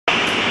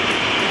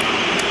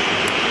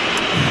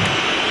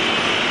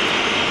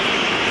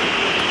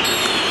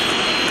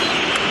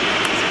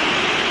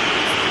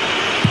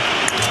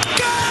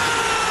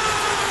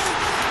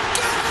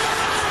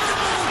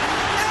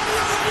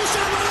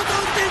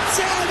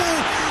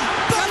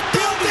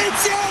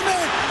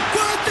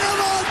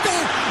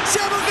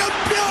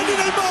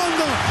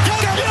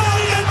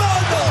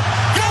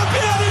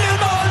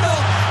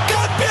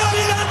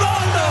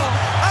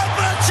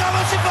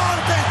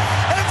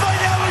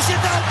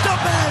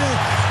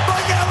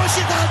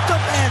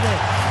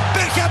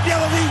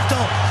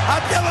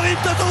Abbiamo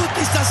vinto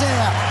tutti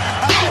stasera.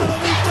 Abbiamo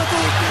vinto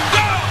tutti.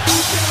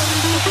 Abbiamo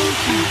vinto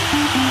tutti.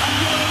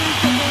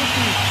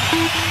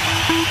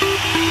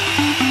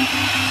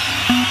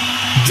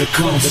 The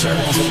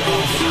concert.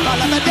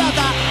 Palla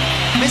tagliata,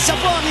 messa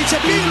fuori, c'è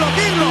Pirlo,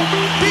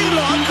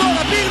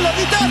 ancora Pirlo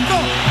di tacco,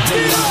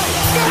 Pirlo,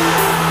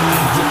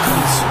 The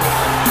concert.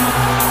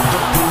 The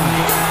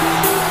party.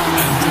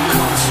 And the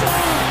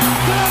concert.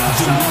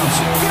 The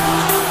music.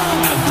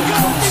 And the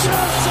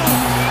concert.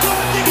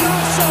 gol di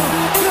Grosso,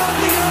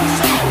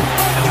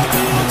 And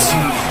the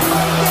team.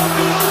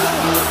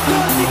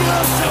 gol di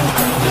Grosso,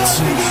 And the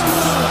team.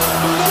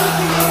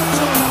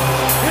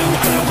 And the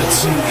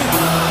team.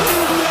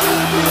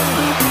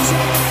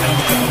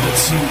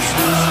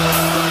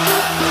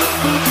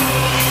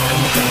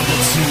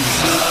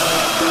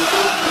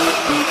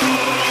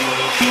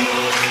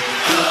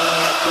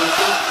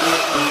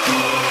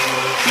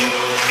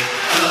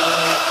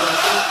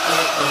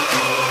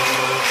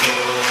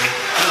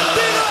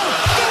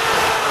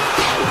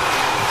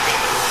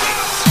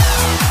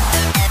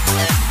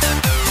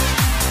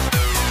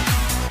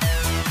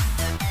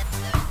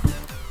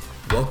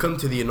 Welcome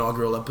to the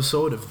inaugural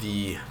episode of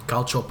the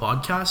Calcio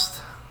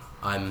Podcast.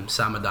 I'm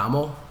Sam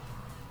Adamo.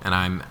 And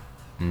I'm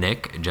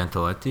Nick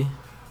Gentiletti.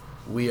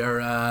 We've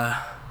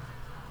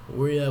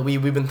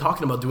been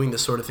talking about doing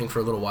this sort of thing for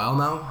a little while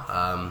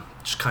now.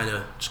 Just kind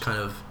of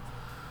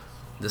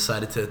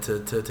decided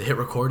to hit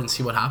record and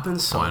see what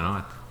happens. So Why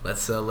not?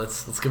 Let's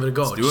give it a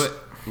go. Let's do it.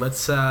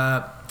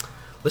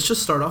 Let's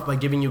just start off by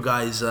giving you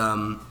guys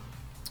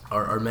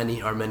our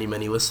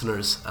many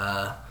listeners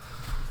a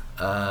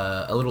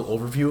little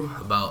overview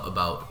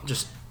about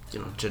just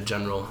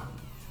general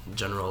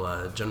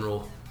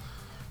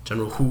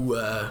who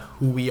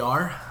we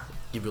are.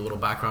 Give you a little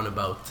background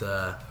about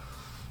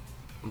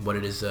what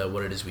it is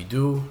we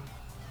do,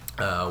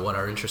 what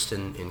our interest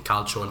in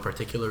calcio in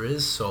particular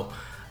is. So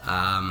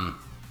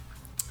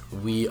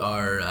we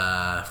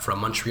are from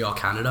Montreal,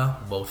 Canada,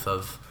 both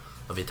of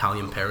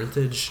Italian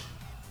parentage.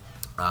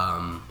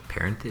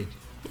 Parentage?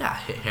 Yeah,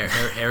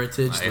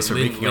 heritage. I guess we're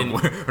making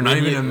up words. We're not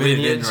even a minute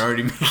in, we're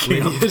already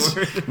making up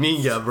words.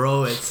 Mia,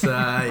 bro. It's,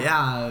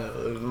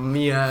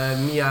 Mia,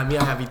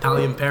 I have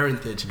Italian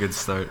parentage. Good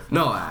start.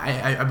 No,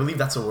 I believe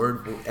that's a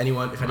word. If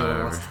anyone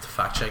Whatever. wants to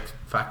fact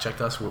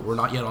check us, we're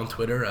not yet on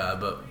Twitter,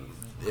 but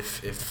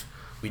if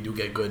we do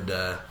get good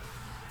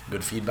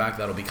feedback,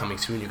 that'll be coming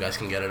soon. You guys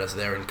can get at us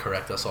there and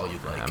correct us all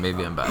you'd like.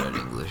 Maybe I'm bad at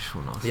English,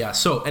 who knows? Yeah,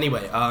 so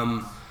anyway,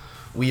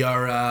 we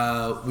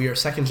are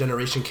second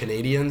generation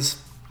Canadians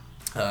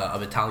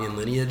of Italian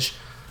lineage.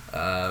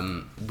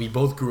 We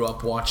both grew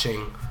up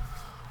watching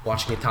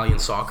Italian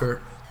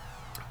soccer.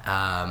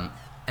 And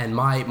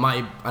my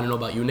I don't know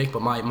about you, Nick,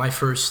 but my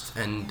first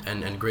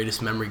and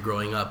greatest memory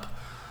growing up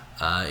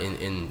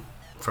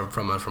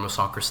from a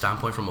soccer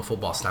standpoint, from a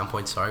football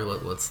standpoint, sorry,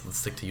 let's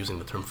stick to using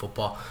the term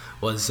football,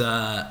 was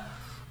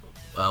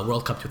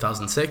World Cup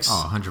 2006.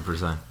 Oh,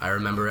 100%. I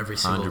remember every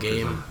single 100%.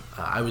 game.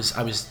 I was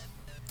just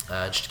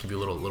to give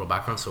you a little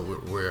background. So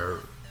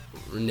we're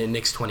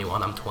Nick's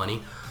 21, I'm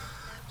 20.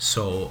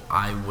 So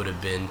I would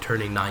have been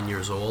turning 9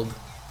 years old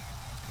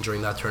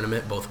during that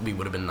tournament. Both we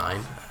would have been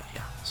 9.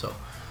 Yeah. So,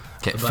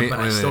 but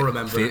I still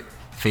remember.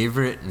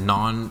 Favorite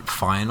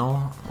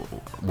non-final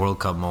World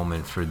Cup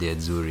moment for the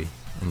Azzurri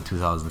in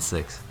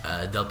 2006?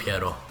 Del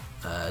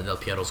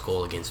Piero's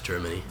goal against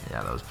Germany.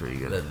 Yeah, that was pretty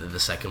good. The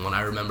second one.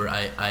 I remember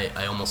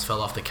I almost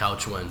fell off the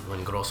couch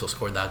when Grosso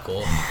scored that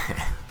goal.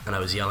 And I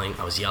was yelling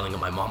at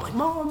my mom, like,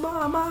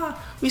 Mama,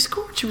 we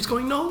scored. She was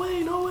going, no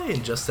way.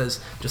 And just as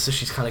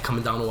she's kind of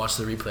coming down to watch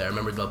the replay, I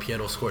remember Del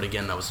Piero scored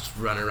again. And I was just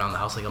running around the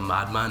house like a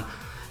madman.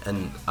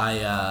 And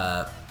when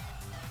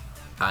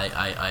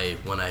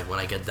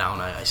I get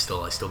down, I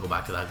still go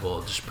back to that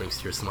goal. It just brings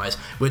tears to my eyes.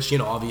 Which,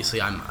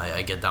 obviously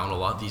I get down a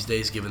lot these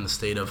days, given the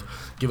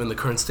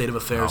current state of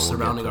affairs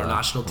surrounding our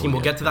national team.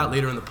 We'll get to that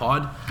later in the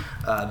pod.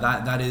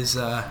 That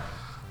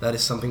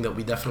is something that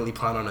we definitely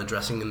plan on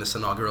addressing in this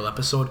inaugural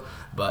episode.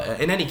 But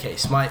in any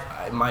case,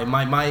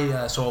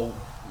 so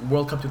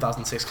World Cup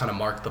 2006 kind of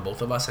marked the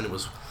both of us, and it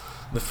was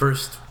the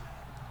first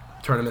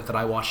tournament that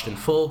I watched in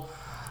full.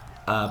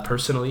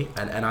 Personally,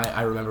 and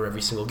I remember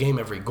every single game,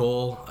 every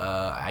goal.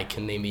 I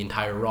can name the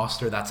entire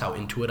roster. That's how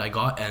into it I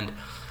got, and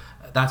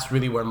that's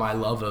really where my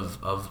love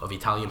of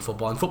Italian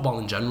football and football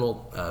in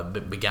general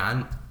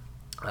began.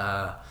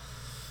 I've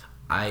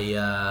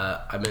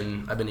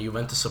been a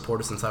Juventus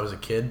supporter since I was a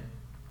kid.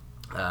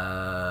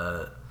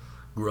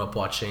 Grew up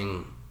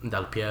watching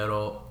Del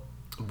Piero,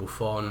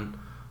 Buffon,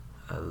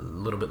 a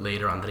little bit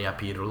later Andrea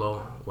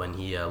Pirlo when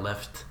he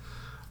left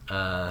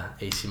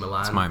AC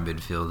Milan. It's my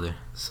midfielder.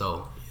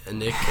 So.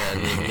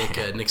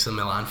 Nick's a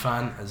Milan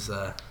fan, as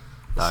I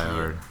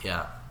heard.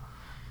 Yeah,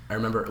 I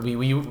remember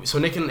so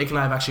Nick and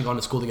I have actually gone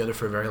to school together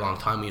for a very long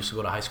time. We used to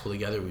go to high school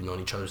together. We've known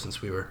each other since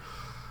we were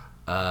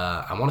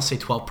I want to say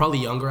 12, probably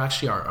younger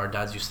actually. Our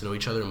dads used to know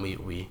each other, and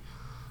we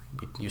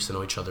used to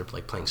know each other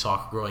like playing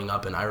soccer growing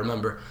up. And I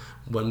remember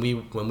when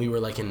we were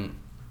like in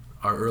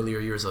our earlier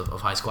years of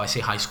high school. I say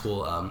high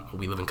school.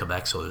 We live in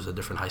Quebec, so there's a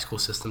different high school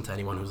system to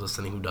anyone who's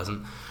listening who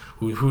doesn't.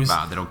 Who's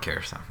Wow, they don't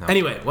care. So, no.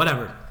 Anyway,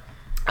 whatever.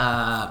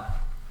 I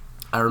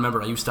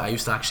remember I used to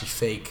actually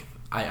fake.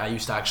 I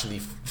used to actually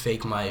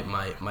fake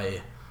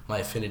my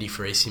affinity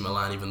for AC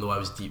Milan, even though I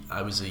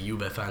was a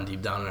Juve fan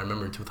deep down. And I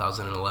remember in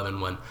 2011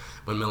 when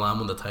Milan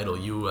won the title,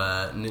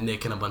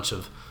 Nick and a bunch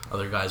of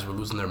other guys were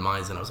losing their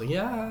minds, and I was like,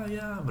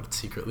 yeah. But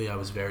secretly, I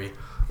was very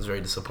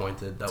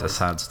disappointed. It's a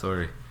sad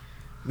story.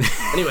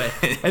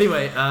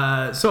 Anyway,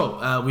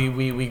 so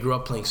we grew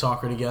up playing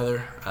soccer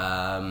together,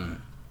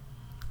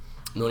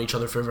 known each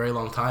other for a very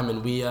long time,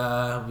 and we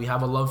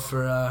have a love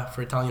for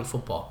Italian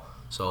football.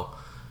 So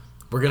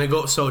we're gonna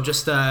go. So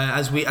just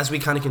as we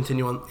kind of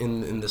continue on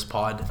in this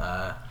pod,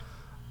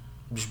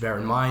 just bear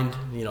in mind,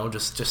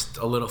 just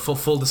a little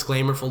full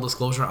disclaimer, full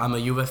disclosure. I'm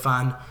a Juve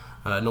fan,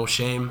 no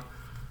shame.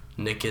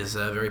 Nick is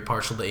very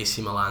partial to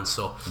AC Milan,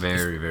 so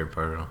very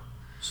partial.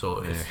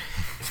 So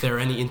if there are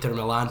any Inter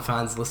Milan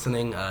fans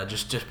listening,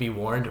 just be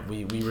warned.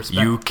 We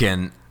respect. You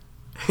can.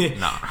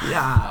 No.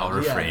 Yeah. I'll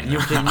refrain. You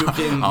I'll can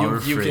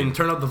refrain.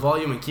 turn up the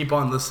volume and keep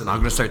on listening. I'm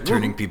gonna start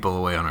turning people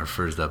away on our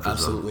first episode.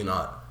 Absolutely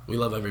not. We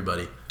love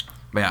everybody.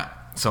 But yeah.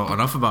 So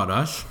enough about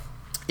us.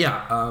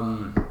 Yeah.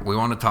 We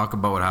want to talk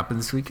about what happened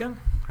this weekend,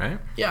 right?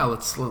 Yeah.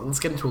 Let's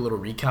get into a little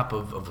recap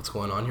of what's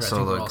going on here. So I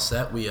think look, we're all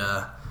set. We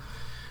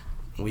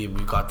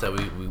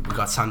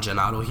got San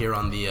Gennaro here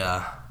on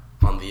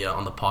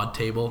the pod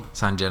table.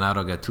 San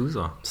Gennaro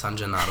Gattuso. San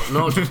Gennaro.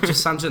 No,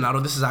 just San Gennaro.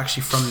 This is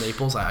actually from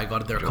Naples. I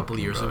got it there a couple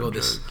of years ago.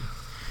 This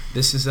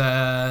is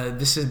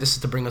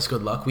to bring us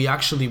good luck. We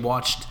actually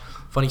watched.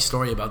 Funny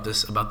story about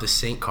this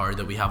Saint card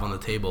that we have on the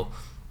table.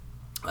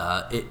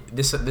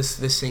 This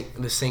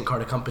Saint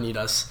card accompanied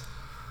us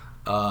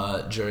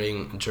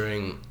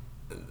during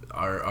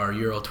our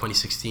Euro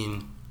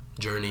 2016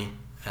 journey,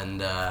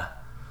 and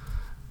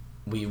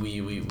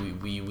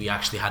we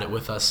actually had it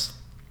with us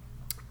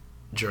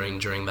during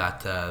that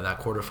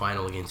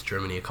quarterfinal against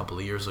Germany a couple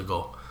of years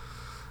ago.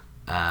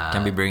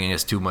 Can't be bringing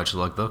us too much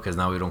luck though, because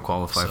now we don't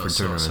qualify for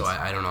tournaments. So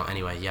I don't know.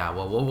 Anyway, yeah.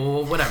 Well,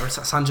 whatever.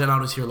 San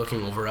Gennaro's here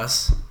looking over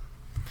us.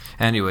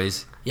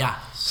 Anyways, yeah.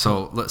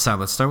 So let's start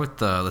with some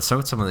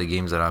of the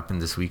games that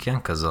happened this weekend,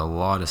 because a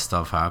lot of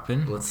stuff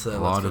happened. Let's get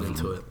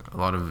into it. A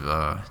lot of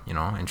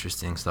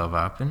interesting stuff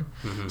happened.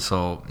 Mm-hmm.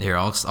 So here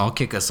I'll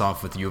kick us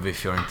off with Juve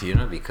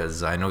Fiorentina,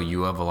 because I know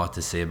you have a lot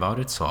to say about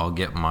it. So I'll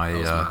get my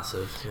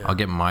massive, yeah. I'll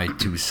get my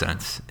 2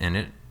 cents in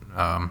it.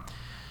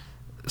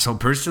 So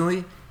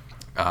personally,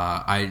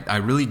 I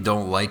really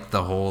don't like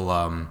the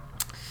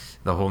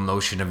whole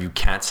notion of you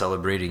can't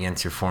celebrate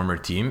against your former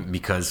team,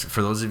 because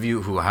for those of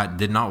you who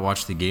did not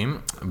watch the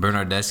game,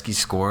 Bernardeschi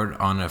scored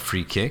on a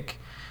free kick,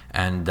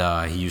 and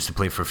he used to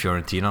play for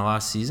Fiorentina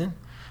last season,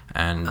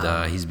 and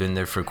he's been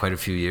there for quite a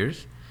few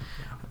years,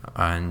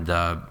 and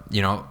I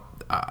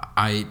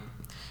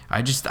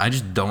just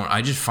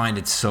find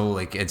it so,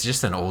 like, it's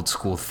just an old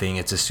school thing.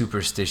 It's a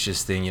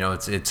superstitious thing,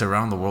 it's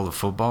around the world of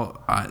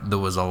football. There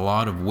was a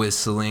lot of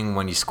whistling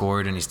when he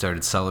scored and he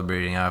started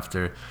celebrating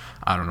after.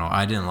 I don't know,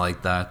 I didn't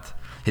like that.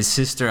 His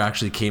sister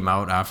actually came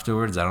out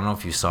afterwards. I don't know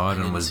if you saw it.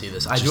 I didn't see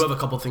this. I do have a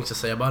couple things to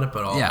say about it,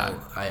 but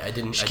I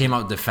didn't. She came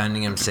out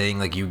defending him, saying,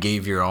 like, you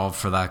gave your all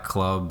for that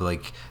club.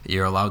 Like,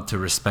 you're allowed to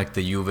respect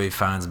the Juve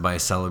fans by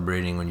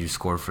celebrating when you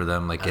score for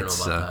them. Like, I don't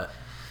know about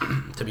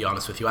that. To be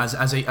honest with you, as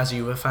a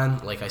Juve fan,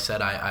 like I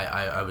said,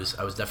 I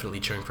was definitely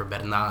cheering for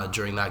Bernat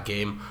during that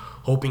game,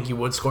 hoping he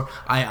would score.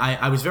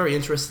 I was very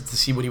interested to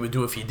see what he would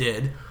do if he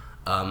did.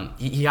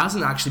 He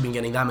hasn't actually been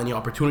getting that many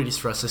opportunities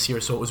for us this year,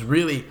 so it was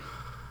really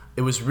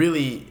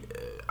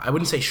I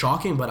wouldn't say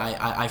shocking, but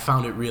I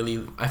found it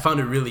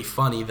really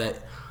funny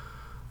that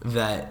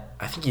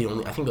I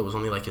think that was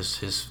only like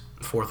his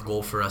fourth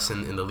goal for us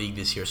in the league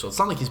this year. So it's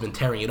not like he's been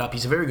tearing it up.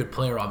 He's a very good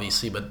player,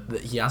 obviously, but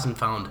he hasn't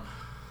found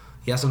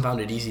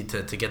it easy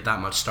to get that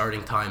much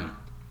starting time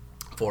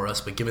for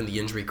us. But given the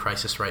injury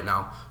crisis right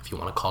now, if you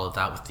want to call it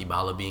that, with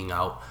Dybala being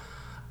out,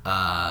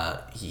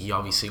 he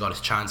obviously got his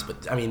chance.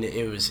 But I mean,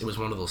 it was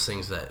one of those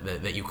things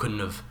that you couldn't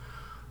have,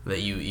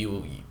 that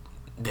you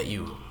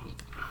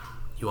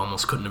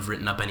almost couldn't have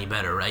written up any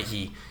better, right?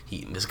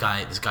 This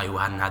guy who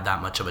hadn't had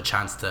that much of a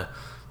chance to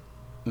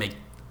make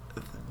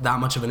that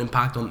much of an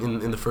impact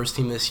in the first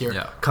team this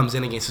year, comes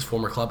in against his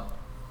former club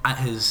at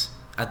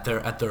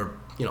their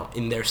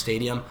in their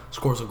stadium,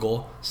 scores a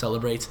goal,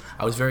 celebrates.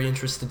 I was very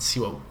interested to see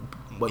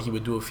what he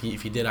would do if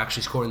he did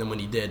actually score, and then when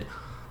he did,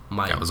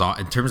 it was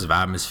in terms of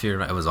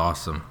atmosphere, it was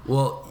awesome.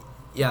 Well,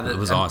 yeah, it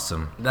was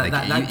awesome. That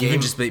game,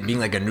 even just being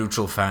like a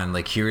neutral fan,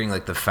 like hearing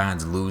like the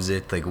fans lose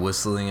it, like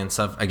whistling and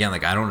stuff. Again,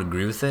 like I don't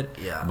agree with it.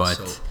 Yeah,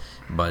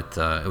 but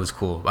it was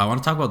cool. I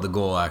want to talk about the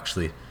goal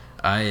actually.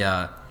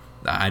 I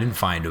didn't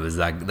find it was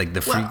that, like,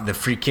 the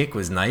free kick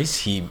was nice.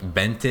 He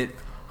bent it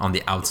on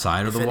the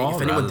outside of the wall.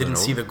 If anyone didn't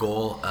see the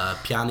goal,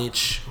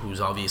 Pjanic,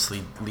 who's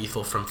obviously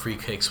lethal from free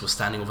kicks, was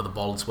standing over the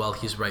ball as well.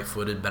 He's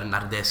right-footed.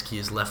 Bernardeschi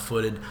is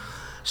left-footed.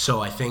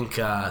 So I think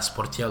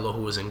Sportiello,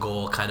 who was in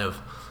goal,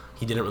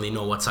 he didn't really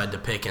know what side to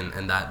pick,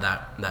 and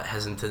that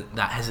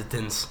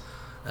hesitance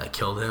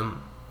killed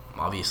him.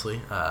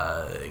 obviously,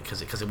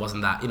 because it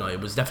wasn't that, it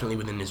was definitely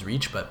within his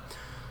reach, but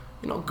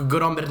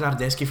good on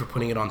Bernardeschi for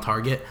putting it on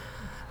target.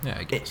 Yeah,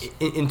 I guess.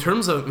 In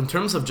terms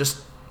of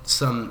just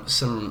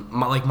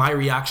my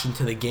reaction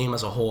to the game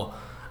as a whole,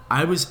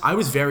 I was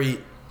very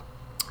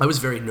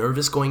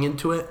nervous going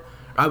into it.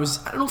 I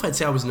don't know if I'd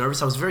say I was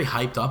nervous. I was very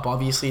hyped up.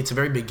 Obviously, it's a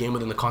very big game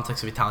within the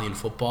context of Italian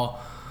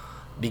football.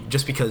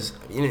 Just because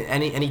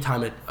any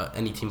time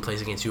any team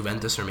plays against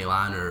Juventus or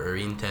Milan or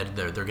Inter,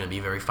 they're going to be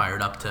very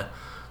fired up to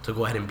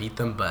go ahead and beat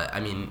them. But I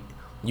mean,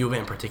 Juve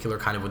in particular,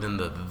 kind of within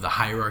the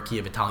hierarchy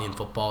of Italian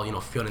football,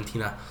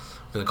 Fiorentina,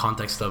 in the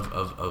context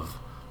of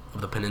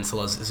the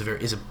peninsula,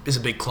 is a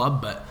big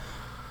club, but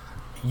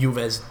Juve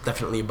is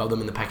definitely above them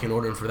in the pecking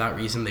order, and for that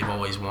reason, they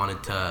always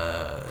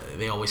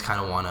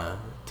kind of want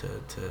to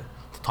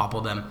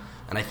topple them.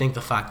 And I think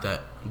the fact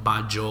that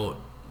Baggio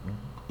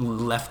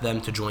left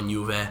them to join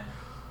Juve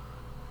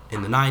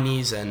in the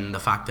 90s, and the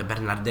fact that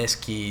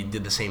Bernardeschi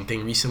did the same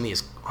thing recently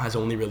has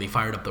only really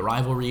fired up the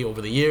rivalry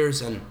over the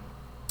years, and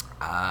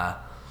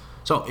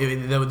so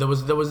there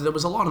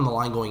was a lot on the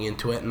line going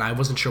into it, and I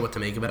wasn't sure what to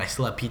make of it. I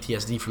still have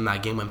PTSD from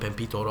that game when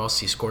Pempito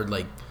Rossi scored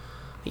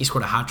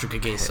a hat-trick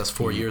against us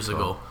 4 years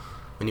ago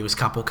when he was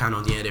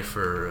capocannoniere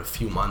for a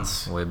few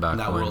months. Way back in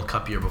that when. World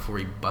Cup year before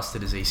he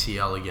busted his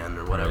ACL again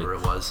or whatever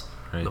it was.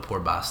 Right. The poor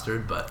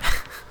bastard, but...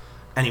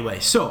 Anyway,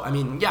 so, I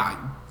mean, yeah,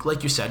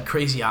 like you said,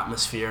 crazy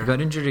atmosphere. He got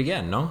injured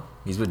again, no?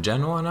 He's with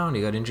Genoa now, and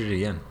he got injured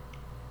again.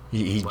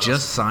 He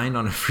just signed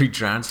on a free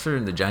transfer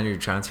in the January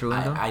transfer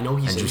window. I know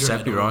he's and injured.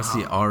 Giuseppe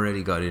Rossi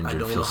already got injured. I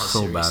don't know Feels how so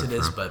serious bad it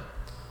is, for him.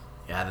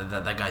 but yeah,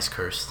 that guy's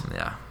cursed.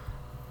 Yeah.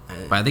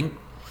 But I think...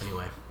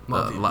 Anyway,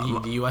 well,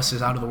 the U.S.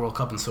 is out of the World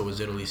Cup, and so is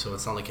Italy, so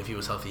it's not like if he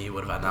was healthy, he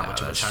would have had that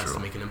much of a chance to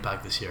make an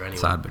impact this year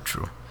anyway. Sad but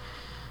true.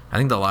 I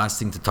think the last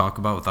thing to talk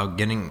about, without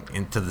getting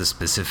into the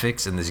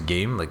specifics in this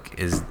game,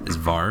 is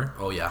VAR.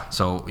 Oh yeah.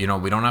 So we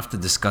don't have to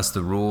discuss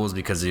the rules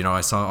because I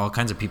saw all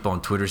kinds of people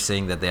on Twitter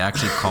saying that they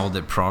actually called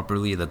it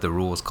properly, that the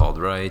rule was called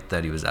right,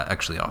 that he was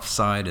actually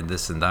offside, and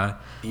this and that.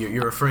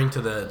 You're referring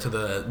to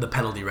the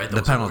penalty, right?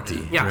 The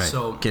penalty. Yeah. Right.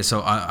 So okay.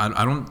 So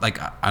I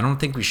don't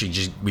think we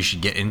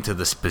should get into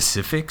the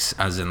specifics,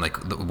 as in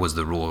was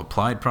the rule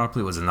applied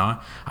properly, was it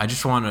not? I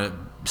just want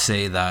to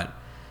say that.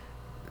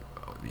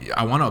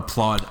 I want to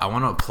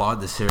applaud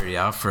the Serie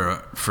A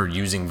for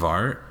using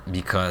VAR,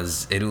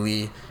 because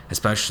Italy,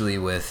 especially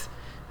with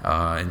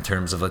in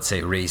terms of, let's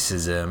say,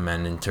 racism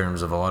and in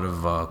terms of a lot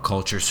of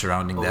culture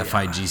surrounding the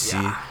FIGC,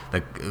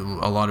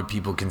 a lot of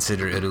people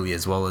consider Italy,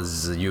 as well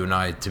as you and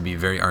I, to be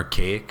very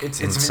archaic.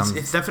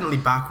 It's definitely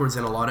backwards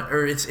in a lot of,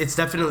 or it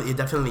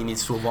definitely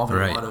needs to evolve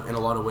in a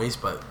lot of ways.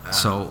 But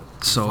so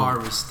VAR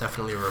was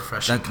definitely a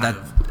refreshing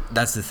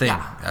that's the thing.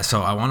 Yeah.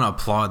 So I want to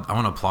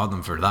applaud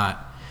them for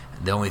that.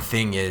 The only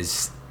thing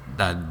is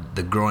that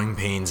the growing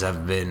pains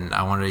have been,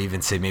 I want to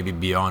even say maybe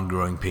beyond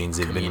growing pains,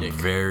 they've been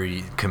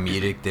very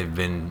comedic. They've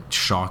been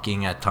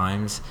shocking at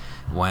times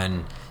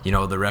when,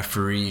 the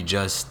referee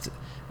just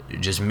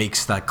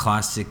makes that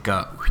classic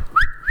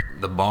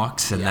the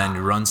box and then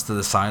runs to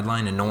the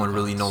sideline, and no one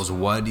really knows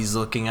what he's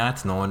looking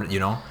at. No one,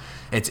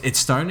 it's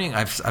starting,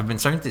 I've been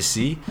starting to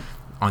see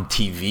on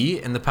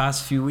TV in the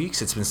past few weeks,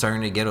 it's been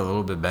starting to get a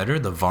little bit better.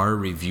 The VAR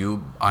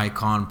review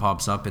icon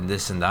pops up and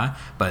this and that.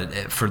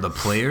 But for the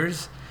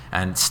players,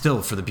 and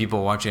still for the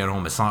people watching at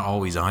home, it's not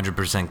always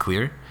 100%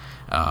 clear.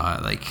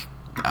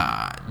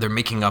 They're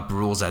making up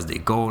rules as they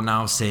go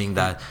now, saying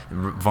that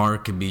VAR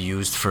can be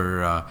used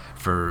for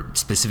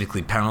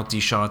specifically penalty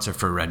shots or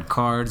for red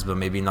cards, but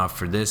maybe not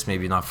for this,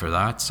 maybe not for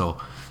that. So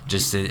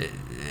just...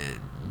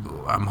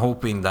 I'm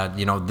hoping that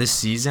this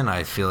season,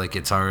 I feel like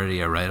it's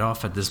already a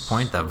write-off at this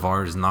point, that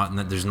VAR is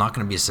there's not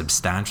going to be a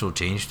substantial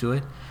change to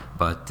it,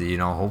 but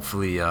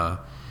hopefully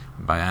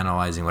by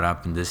analyzing what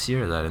happened this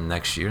year, that in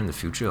next year, in the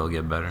future, it'll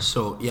get better.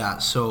 So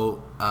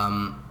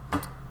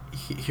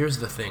here's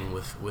the thing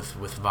with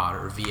VAR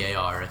or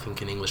VAR. I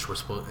think in English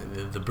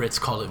the Brits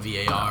call it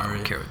VAR. I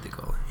don't care what they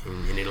call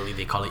it. In Italy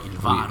they call it il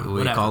VAR.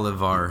 We call it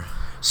VAR.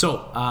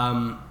 So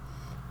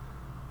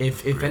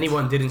If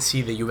anyone didn't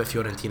see the Juve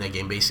Fiorentina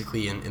game,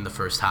 basically in the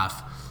first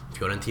half,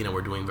 Fiorentina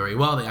were doing very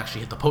well. They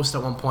actually hit the post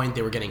at one point.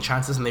 They were getting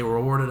chances, and they were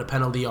awarded a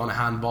penalty on a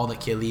handball that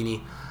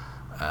Chiellini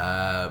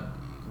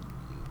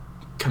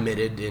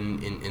committed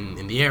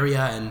in the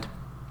area. And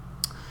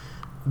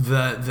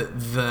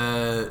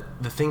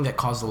the thing that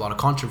caused a lot of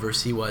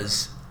controversy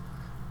was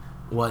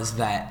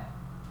that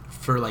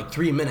for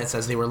 3 minutes,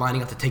 as they were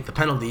lining up to take the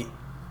penalty,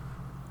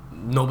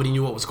 nobody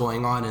knew what was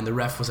going on, and the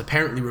ref was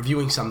apparently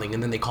reviewing something,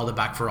 and then they called it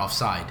back for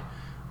offside.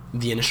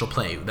 The initial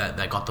play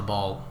that got the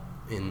ball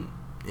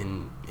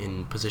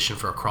in position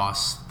for a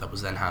cross that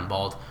was then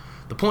handballed.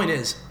 The point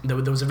is, there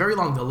was a very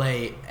long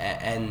delay,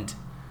 and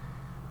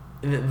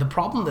the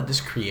problem that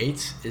this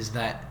creates is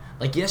that,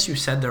 yes, you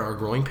said there are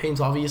growing pains,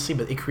 obviously,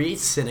 but it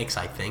creates cynics,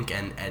 I think,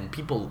 and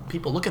people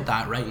look at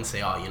that, right, and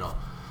say,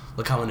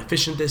 look how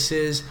inefficient this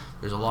is.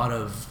 There's a lot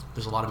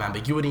of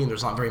ambiguity, and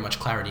there's not very much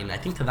clarity. And I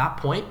think to that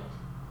point,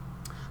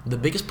 the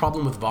biggest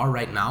problem with VAR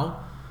right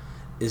now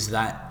is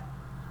that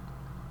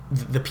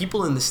the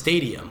people in the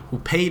stadium who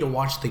pay to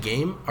watch the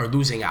game are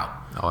losing out.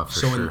 Oh, for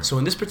sure. So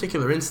in this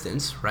particular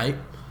instance, right,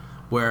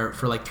 where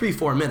for like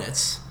 3-4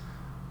 minutes,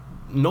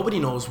 nobody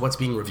knows what's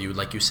being reviewed,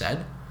 like you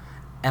said,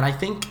 and I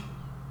think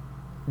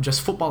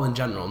just football in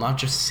general, not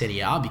just Serie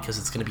A, because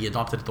it's going to be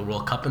adopted at the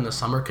World Cup in the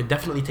summer, could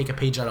definitely take a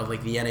page out of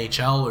like the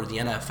NHL or the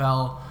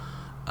NFL.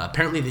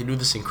 Apparently they do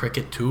this in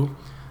cricket too.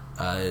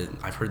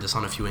 I've heard this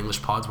on a few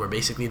English pods where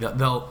basically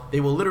they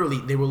will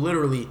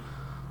literally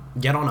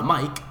get on a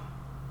mic,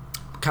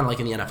 kind of like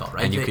in the NFL,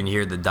 right? And you can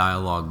hear the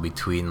dialogue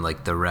between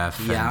like the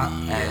ref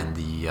and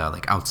the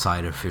like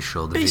outside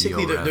official. The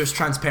basically, video ref. There's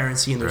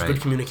transparency and there's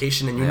good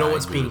communication, and you know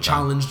what's being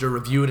challenged or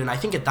reviewed. And I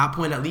think at that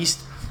point, at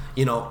least,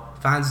 you know,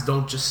 fans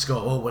don't just go,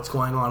 "Oh, what's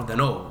going on?" Then,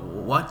 "Oh,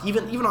 what?"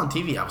 Even on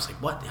TV, I was like,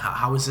 "What?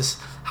 How is this?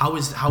 How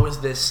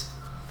is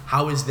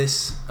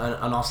this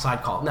an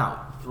offside call?"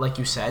 Now, like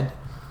you said,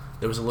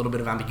 there was a little bit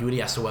of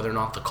ambiguity as to whether or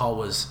not the call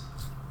was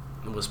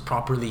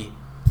properly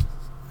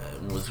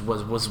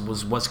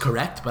was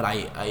correct, but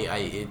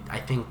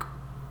I think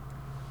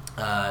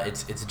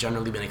it's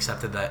generally been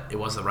accepted that it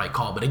was the right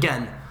call. But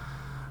again,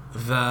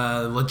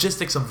 the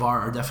logistics of VAR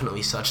are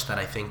definitely such that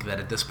I think that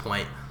at this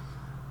point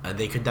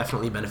they could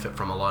definitely benefit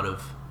from a lot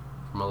of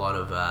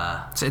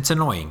it's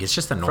annoying. It's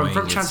just annoying.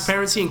 From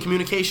transparency and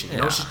communication. You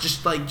know, it's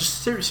just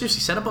seriously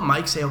set up a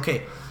mic, say,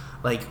 okay,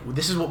 like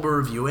this is what we're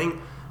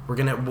reviewing.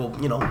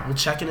 We'll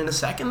check it in a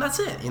second. That's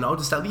it. You know,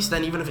 just at least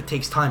then, even if it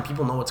takes time,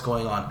 people know what's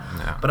going on.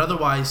 Yeah. But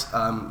otherwise,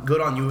 good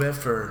on Juve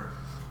for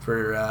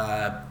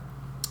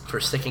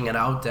sticking it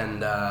out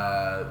and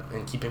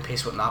keeping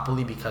pace with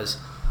Napoli, because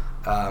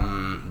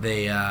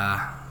they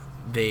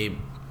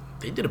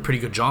did a pretty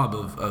good job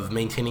of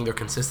maintaining their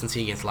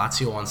consistency against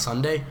Lazio on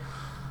Sunday.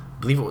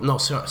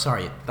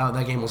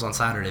 That game was on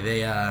Saturday.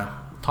 They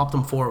topped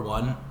them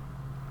 4-1.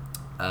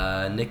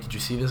 Nick, did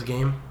you see this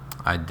game?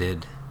 I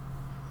did.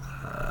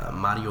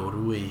 Mario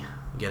Rui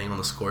getting on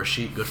the score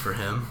sheet. Good for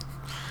him.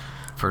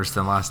 First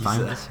and last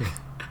time this year.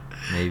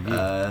 Maybe.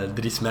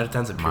 Dries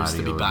Mertens appears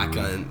to be back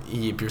Rui.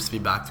 he appears to be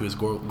back to his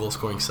goal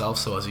scoring self.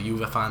 So as a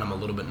Juve fan, I'm a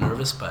little bit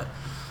nervous, but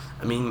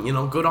I mean, you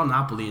know, good on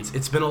Napoli.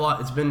 It's been a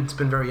lot. It's been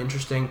very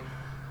interesting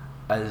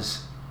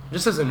as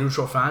a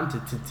neutral fan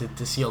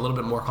to see a little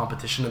bit more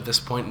competition at this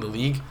point in the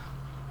league.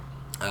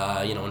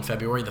 In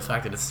February, the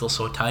fact that it's still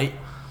so tight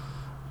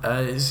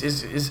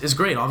is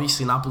great.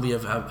 Obviously, Napoli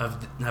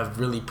have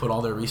really put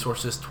all their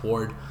resources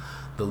toward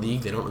the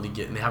league. They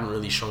haven't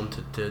really shown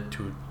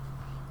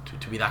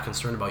to be that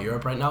concerned about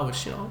Europe right now,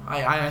 which, you know,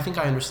 I think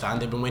I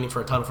understand. They've been waiting for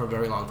a title for a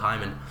very long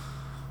time, and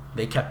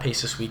they kept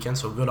pace this weekend,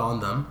 so good on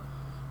them.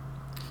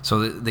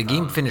 So the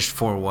game finished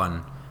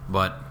 4-1,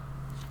 but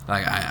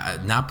like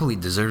Napoli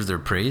deserves their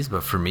praise.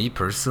 But for me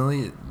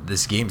personally,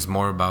 this game's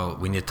more about,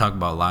 when you talk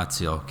about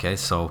Lazio, okay?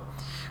 So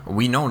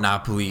we know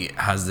Napoli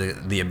has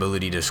the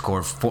ability to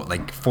score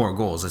 4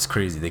 goals. That's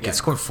crazy. They can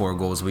score 4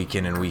 goals week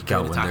in and week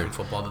out when they're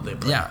football that they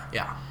play.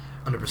 Yeah.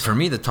 100%. For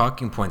me, the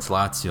talking point's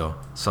Lazio.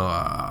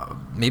 So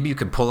maybe you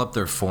could pull up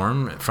their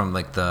form from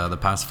like the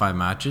past 5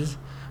 matches,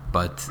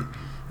 but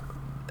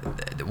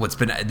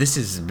this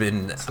has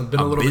been a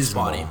little bit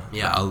spotty.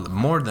 Yeah,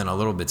 more than a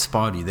little bit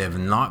spotty. They have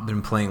not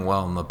been playing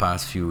well in the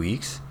past few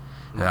weeks.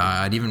 Mm-hmm.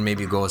 I'd even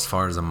maybe go as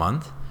far as a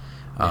month.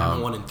 They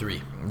haven't won in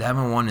 3. They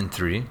haven't won in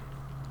 3.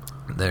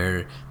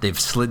 They've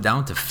slid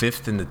down to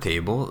 5th in the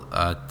table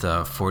at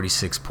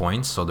 46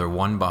 points. So they're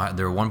 1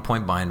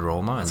 point behind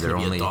Roma, and they're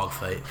only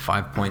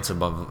 5 points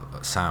above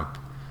Samp.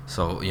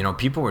 So, you know,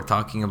 people were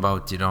talking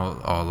about, you know,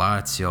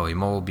 Lazio,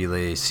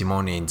 Immobile,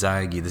 Simone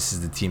Inzaghi. This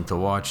is the team to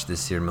watch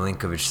this year.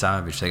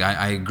 Milinkovic-Savic. Like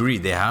I agree,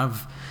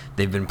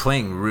 they've been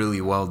playing really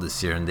well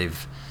this year, and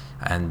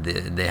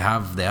they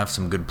have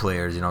some good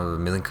players. You know,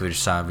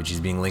 Milinkovic-Savic,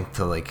 he's being linked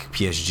to like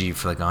PSG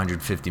for like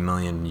 150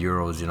 million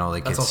euros. You know,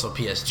 like that's also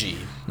PSG.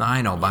 No,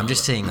 I know, but I'm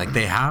just saying, like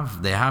they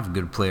have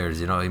good players.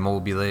 You know,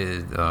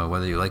 Immobile,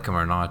 whether you like him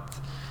or not,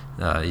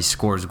 he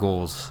scores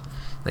goals.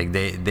 Like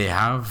they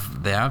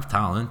have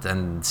talent,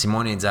 and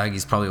Simone Inzaghi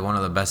is probably one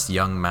of the best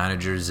young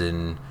managers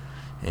in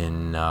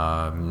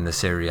the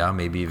Serie A,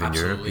 maybe even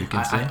Absolutely. Europe. You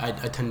can say. I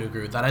tend to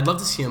agree with that. I'd love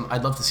to see him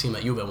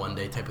at Juve one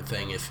day, type of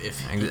thing.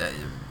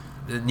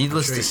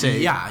 Needless to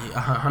say,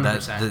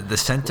 100%. That the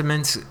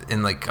sentiments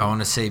in, like, I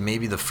want to say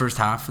maybe the first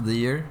half of the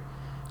year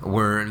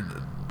were,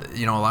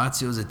 you know,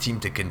 Lazio is a team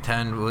to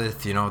contend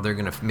with. You know, they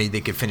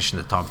could finish in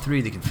the top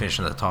 3, they can finish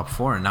in the top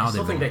 4, and now I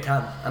still think they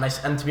can.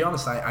 And to be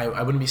honest,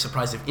 I wouldn't be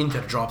surprised if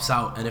Inter drops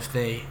out, and if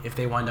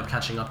they wind up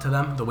catching up to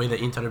them the way that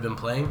Inter have been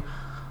playing.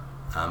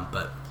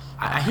 But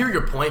I hear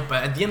your point,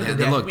 but at the end of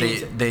the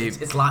day,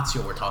 it's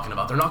Lazio we're talking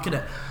about. They're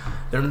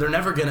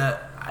never gonna.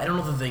 I don't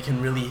know that they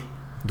can really.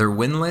 They're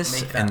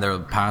winless in their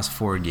past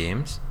 4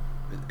 games.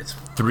 It's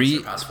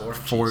 3 past 4.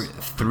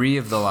 3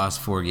 of the last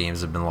 4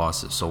 games have been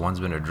losses, so one's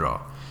been a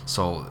draw.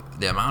 So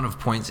the amount of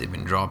points they've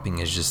been dropping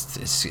is just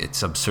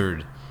it's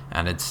absurd,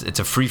 and it's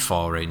a free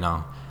fall right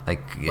now.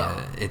 Like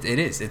it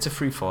is. It's a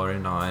free fall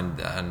right now,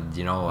 and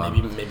you know,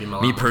 maybe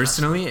me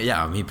personally,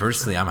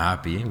 I'm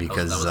happy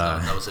because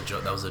that was a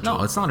joke.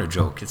 No, it's not a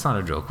joke.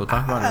 We'll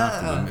talk about it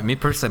after. Me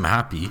personally, I'm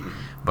happy,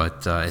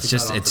 But it's Keep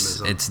just that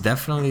it's optimism. it's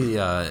definitely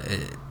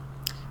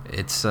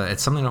it's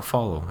something to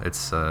follow.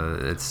 It's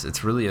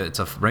really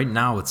right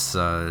now it's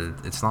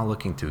not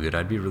looking too good.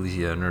 I'd be really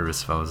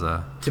nervous if I was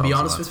To be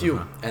honest with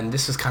you, and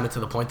this is kind of to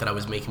the point that I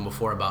was making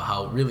before about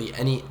how really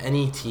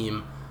any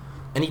team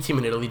in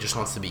Italy just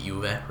wants to beat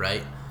Juve,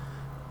 right?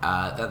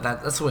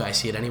 That's the way I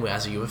see it anyway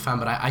as a Juve fan.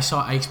 But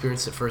I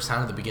experienced it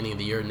firsthand at the beginning of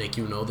the year. Nick,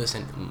 you know this,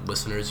 and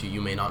listeners,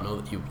 you may not know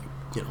that you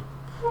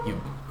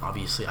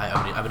obviously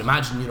I would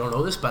imagine you don't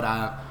know this, but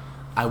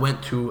I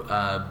went to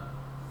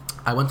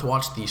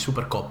watch the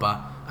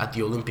Supercoppa at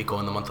the Olimpico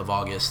in the month of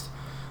August,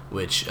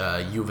 which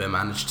Juve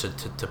managed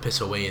to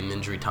piss away in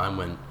injury time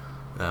when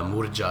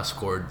Murgia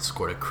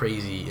scored a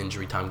crazy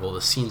injury time goal.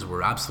 The scenes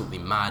were absolutely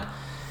mad.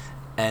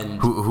 And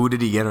who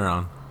did he get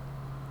around?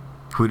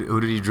 Who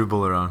did he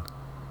dribble around?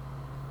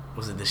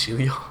 was it De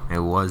Chilio? It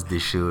was De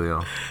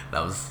Chilio.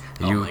 That was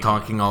You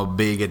talking all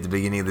big at the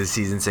beginning of the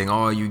season, saying,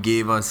 "Oh, you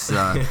gave us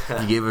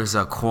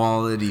a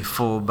quality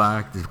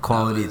fullback, the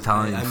quality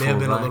Italian I may fullback." have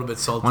been a little bit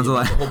salty. When's the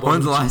about the whole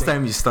when's the Bonucci last thing.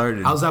 time you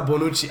started? How's that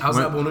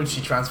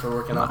Bonucci transfer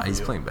working out? He's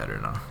for you? playing better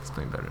now.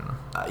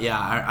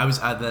 I was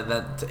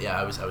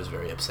I was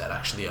very upset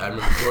actually. I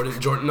remember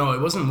Jordan. No,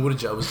 it wasn't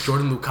Murgia. It was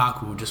Jordan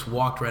Lukaku who just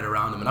walked right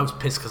around him, and I was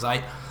pissed because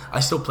I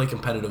still play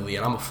competitively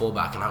and I'm a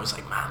fullback, and I was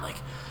like, man, like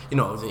you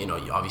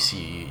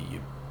obviously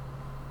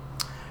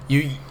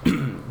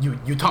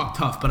you talk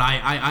tough, but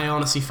I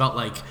honestly felt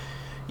like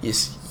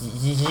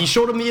he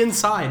showed him the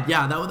inside.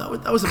 Yeah,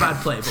 that was a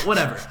bad play, but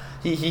whatever.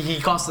 He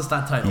cost us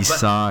that title. He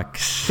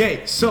sucks.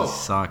 Okay, so he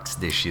sucks,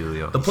 De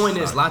Chilio. the point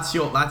is,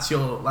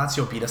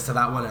 Lazio beat us to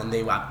that one, and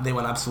they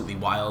went absolutely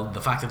wild.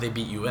 The fact that they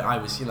beat you, I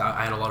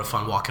had a lot of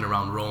fun walking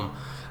around Rome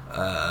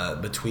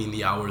between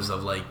the hours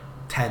of like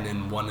 10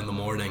 and 1 in the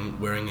morning,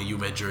 wearing a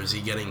Juve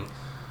jersey, getting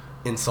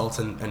insults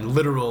and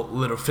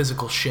literal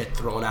physical shit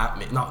thrown at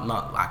me. Not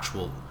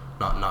literal.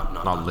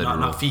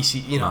 Not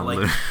feces. Not like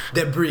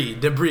literal.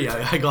 debris.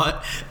 I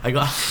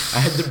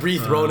had debris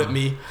thrown at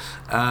me.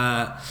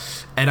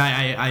 And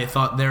I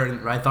thought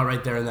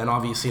right there and then,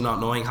 obviously not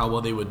knowing how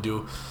well they would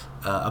do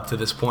up to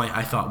this point,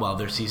 I thought, well,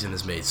 their season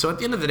is made. So at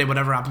the end of the day,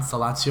 whatever happens to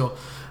Lazio,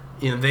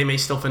 they may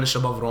still finish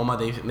above Roma.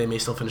 They may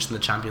still finish in the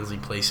Champions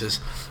League places.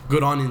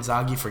 Good on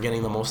Inzaghi for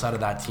getting the most out of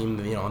that team.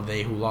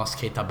 They who lost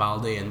Keita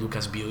Balde and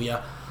Lucas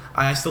Biglia.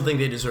 I still think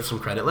they deserve some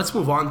credit. Let's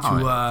move on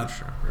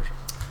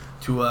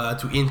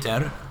to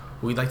Inter.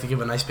 We'd like to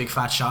give a nice big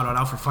fat shout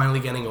out for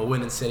finally getting a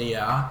win in Serie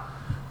A.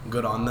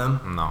 Good on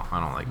them. No, I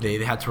don't like it. They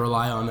had to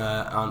rely on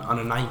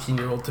a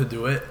 19-year-old to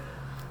do it.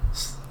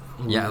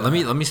 Yeah, let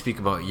me speak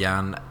about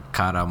Jan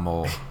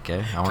Karamo.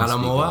 Okay,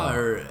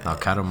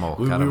 Karamo.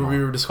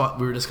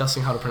 We were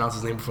discussing how to pronounce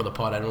his name before the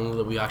pod. I don't know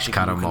that we actually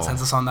got a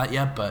consensus on that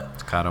yet, but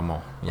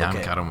Karamo. Jan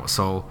Okay. Karamo.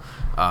 So,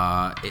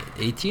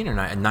 18 or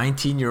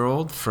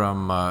 19-year-old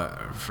from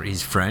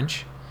he's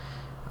French.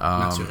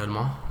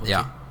 naturellement. Okay.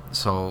 Yeah.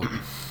 So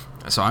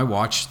I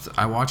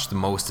watched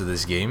most of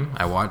this game.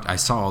 I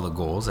saw all the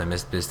goals. I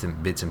missed bits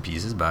and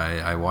pieces, but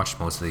I watched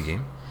most of the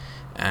game.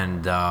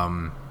 And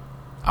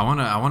I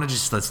wanna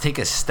just let's take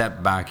a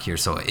step back here.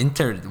 So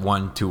Inter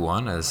won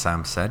 2-1, as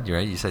Sam said.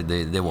 Right? You said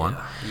they won.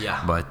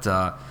 Yeah. But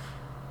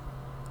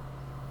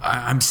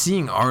I'm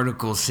seeing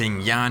articles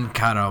saying Jan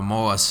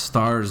Karamo, a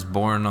stars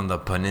born on the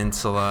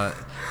peninsula.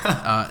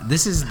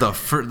 This is the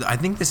first. I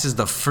think this is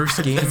the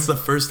first game. That's the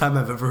first time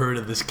I've ever heard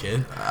of this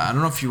kid. I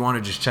don't know if you want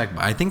to just check,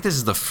 but I think this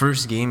is the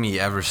first game he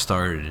ever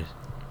started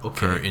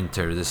for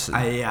Inter.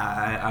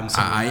 I'm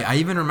sorry. I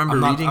even remember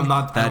reading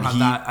that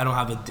he. I don't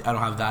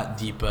have that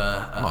deep.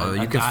 Well,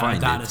 you could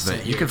find it,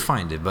 but you could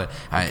find it. But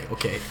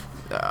okay.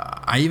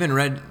 I even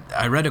read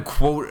a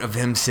quote of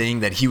him saying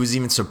that he was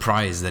even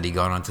surprised that he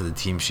got onto the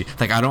team sheet.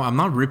 Like I'm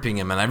not ripping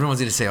him, and everyone's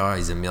gonna say, "Oh,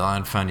 he's a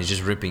Milan fan. He's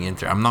just ripping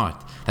Inter." I'm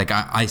not. Like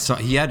I saw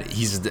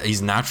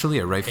he's naturally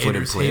a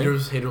right-footed player.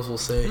 Haters will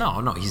say.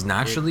 No, he's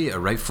naturally a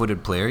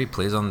right-footed player. He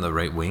plays on the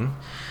right wing,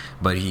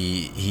 but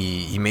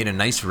he made a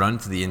nice run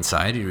to the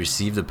inside. He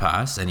received the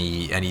pass and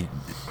he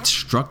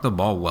struck the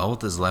ball well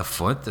with his left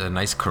foot, a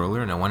nice curler,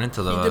 and it went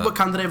into the. He did what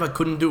Candreva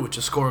couldn't do, which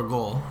is score a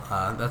goal.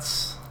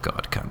 That's.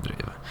 God,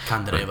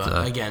 Candreva.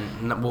 But,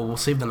 again, we'll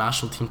save the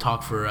national team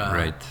talk for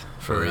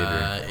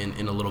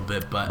in a little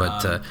bit.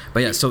 But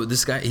yeah, so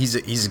this guy, he's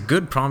a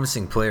good,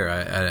 promising player,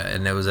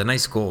 and it was a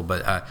nice goal.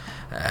 But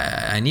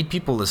I need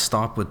people to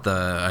stop with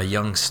the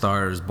young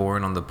stars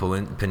born on the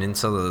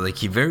peninsula. Like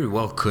he very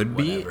well could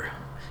be.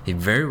 He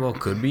very well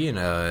could be, and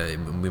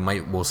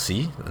we'll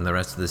see in the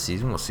rest of the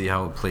season. We'll see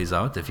how it plays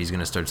out if he's going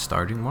to start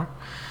starting more.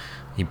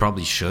 He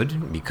probably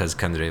should, because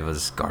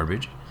Candreva's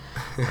garbage.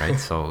 Right,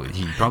 so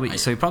he probably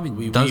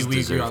does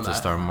deserve to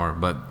start more,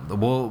 but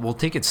we'll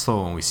take it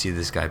slow when we see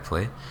this guy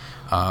play.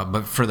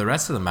 But for the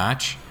rest of the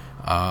match,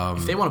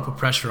 if they want to put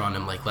pressure on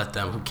him, like let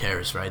them. Who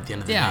cares, right? At the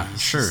end of the day,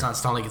 sure. It's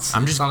not like it's.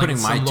 I'm just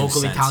putting my some 2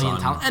 local cents Italian on,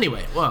 talent.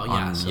 Anyway, well,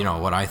 yeah.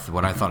 on, what I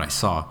thought I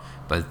saw,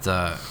 but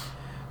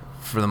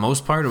for the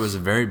most part, it was a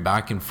very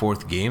back and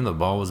forth game. The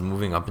ball was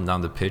moving up and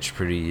down the pitch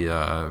pretty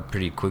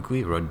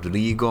quickly.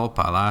 Rodrigo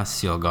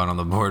Palacio got on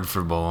the board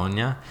for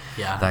Bologna.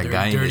 Yeah, that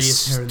guy in his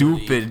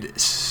stupid.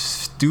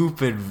 You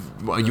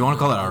want to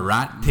call it a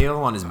rat tail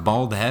on his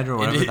bald head or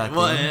whatever that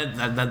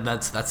thing?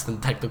 That's the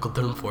technical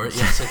term for it.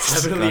 Yes,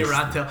 it's definitely a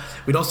rat tail.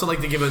 We'd also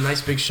like to give a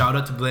nice big shout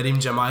out to Blerim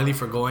Jamaili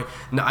for going.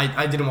 No,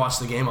 I didn't watch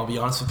the game. I'll be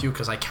honest with you,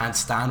 because I can't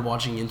stand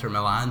watching Inter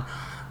Milan.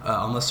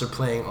 Unless they're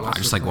playing. I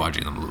just like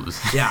watching them lose.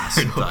 Yeah,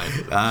 so,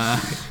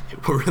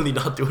 we're really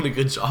not doing a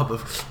good job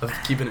of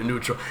keeping it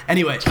neutral.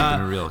 Anyway,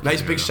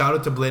 nice big shout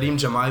out to Blerim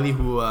Jamaili,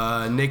 who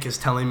Nick is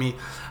telling me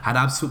had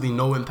absolutely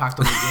no impact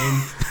on the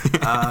game.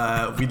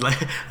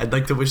 I'd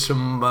like to wish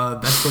him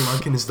best of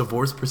luck in his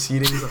divorce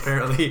proceedings.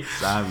 Apparently,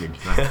 savage.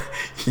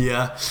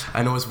 Yeah,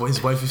 I know his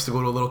wife used to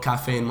go to a little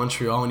cafe in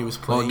Montreal when he was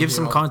playing. Well, give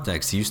some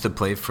context. He used to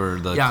play for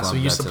the club. So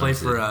he used to play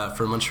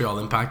for Montreal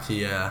Impact.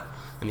 He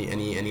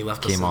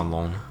left. Came on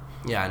loan.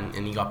 Yeah,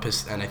 and he got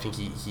pissed, and I think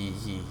he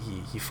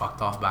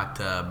fucked off back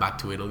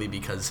to Italy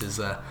because his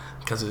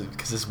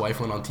wife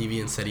went on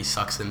TV and said he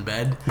sucks in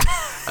bed,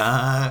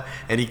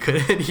 and he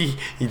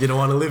didn't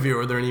want to live here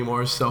with her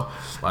anymore. So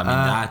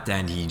that,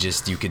 and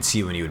you could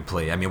see when he would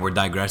play. I mean, we're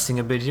digressing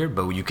a bit here,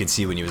 but you could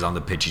see when he was on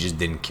the pitch, he just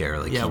didn't care.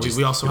 Like, yeah,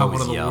 we also have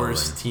one of the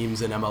worst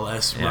teams in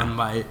MLS run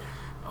by.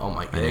 Oh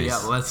my god! Yeah,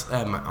 let's.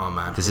 Oh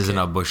man, this isn't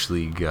a Bush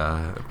League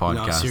podcast.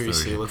 No,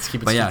 seriously, let's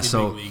keep it. But yeah, big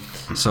league.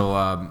 So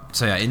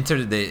yeah, Inter.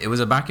 It was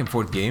a back and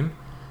forth game.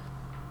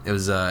 It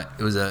was a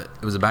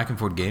back and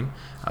forth game.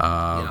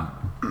 I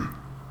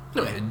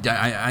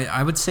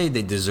would say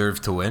they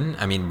deserved to win.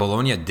 I mean,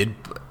 Bologna did.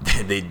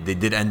 They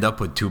did end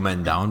up with 2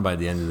 men down by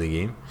the end of the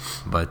game,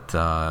 but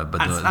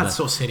that's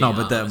so City. No,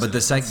 but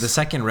the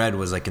second red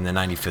was like in the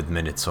 95th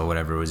minute, so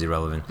whatever, it was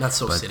irrelevant. That's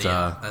so City.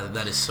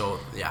 That is so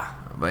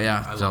But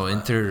yeah, so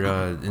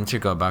Inter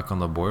got back on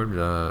the board.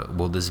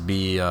 Will this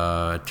be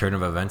a turn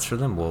of events for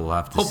them? We'll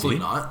have to see. Hopefully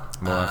not.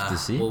 We'll have to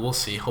see. We'll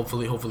see.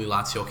 Hopefully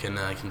Lazio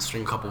can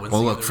string a couple wins.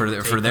 Well, look,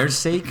 for their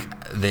sake,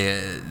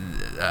 they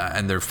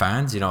and their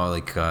fans,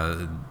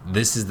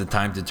 this is the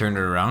time to turn it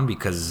around,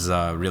 because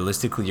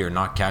realistically, you're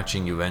not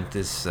catching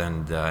Juventus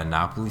and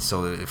Napoli.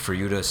 So for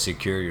you to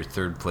secure your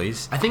third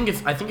place, I think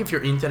if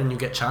you're Inter and you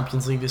get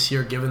Champions League this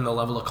year, given the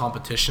level of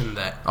competition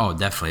that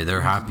definitely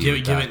they're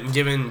happy.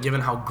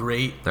 Given how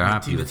great the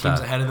teams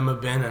ahead of them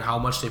have been and how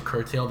much they've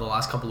curtailed the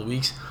last couple of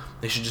weeks,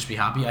 they should just be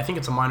happy. I think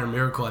it's a minor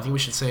miracle. I think we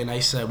should say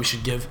Eder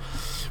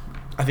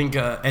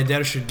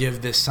should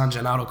give this San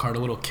Gennaro card a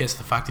little kiss.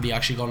 The fact that he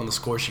actually got on the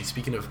score sheet.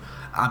 Speaking of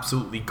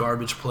absolutely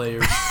garbage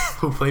players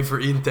who play for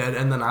Inter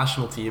and the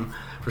national team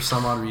for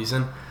some odd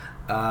reason.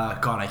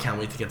 God, I can't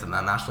wait to get to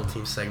that national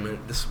team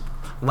segment. This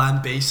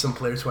land-based some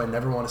players who I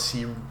never want to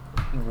see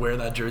wear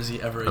that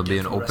jersey ever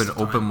again. It'll be an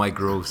open mic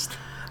roast.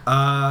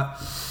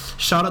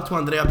 Shout out to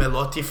Andrea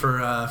Bellotti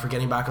for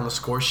getting back on the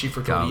score sheet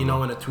for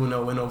Torino in a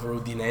 2-0 win over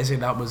Udinese.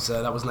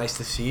 That was nice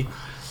to see.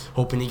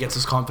 Hoping he gets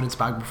his confidence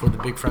back before the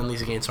big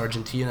friendlies against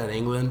Argentina and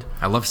England.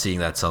 I love seeing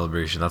that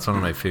celebration. That's one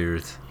of my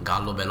favorites.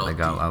 Gallo Bellotti.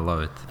 I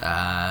love it.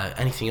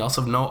 Anything else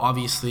of note?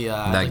 Obviously,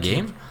 that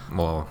game.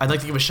 Well, I'd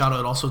like to give a shout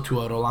out also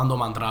to Rolando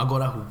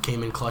Mandragora, who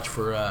came in clutch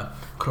for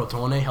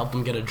Crotone, helped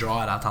them get a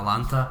draw at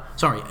Atalanta.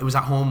 Sorry, it was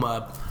at home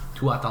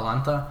to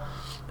Atalanta.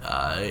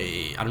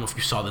 I don't know if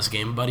you saw this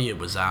game, buddy. It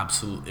was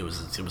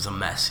it was a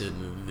mess. It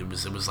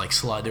was like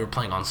slush. They were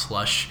playing on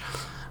slush.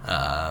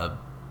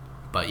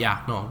 But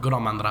yeah, no, good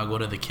on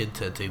Mandragora, the kid,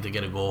 to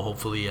get a goal.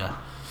 Hopefully,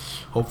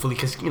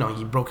 because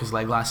he broke his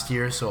leg last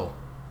year, so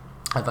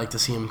I'd like to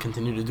see him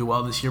continue to do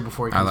well this year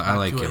before he comes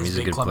back to his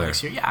big club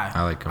next year. Yeah,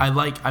 I like him. I've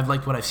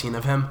liked what I've seen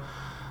of him.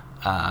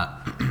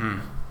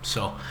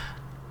 So,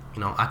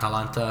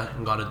 Atalanta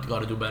got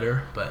to do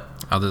better. But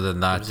other than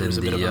that, it was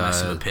a bit of a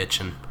mess of a pitch.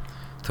 And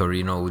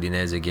Torino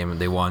Udinese game,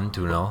 they won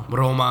 2-0.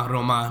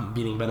 Roma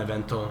beating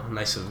Benevento.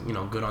 Nice of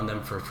good on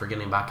them for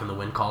getting back in the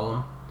win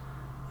column.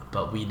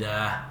 But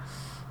I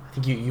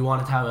think you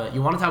wanted to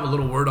have a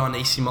little word on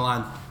AC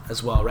Milan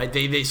as well, right?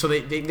 They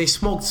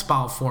smoked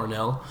Spal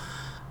 4-0.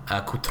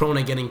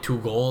 Cutrone getting 2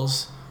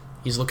 goals.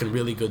 He's looking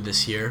really good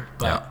this year.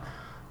 But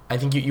I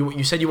think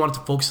you said you wanted to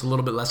focus a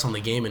little bit less on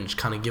the game and just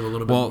kind of give a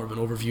little bit more of an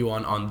overview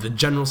on the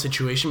general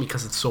situation,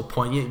 because it's so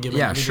poignant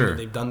given everything that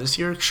they've done this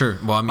year. Sure.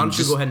 Well, I mean, why don't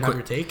you go ahead and have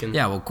your take?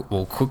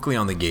 Well, quickly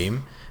on the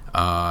game.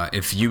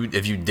 If you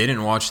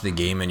didn't watch the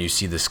game and you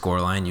see the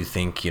scoreline, you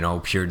think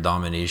pure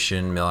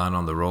domination, Milan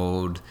on the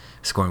road,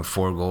 scoring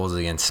 4 goals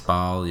against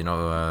Spal,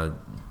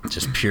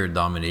 just pure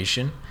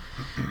domination.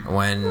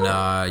 When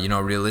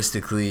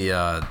realistically,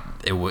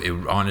 it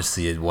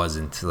honestly it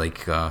wasn't.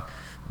 Like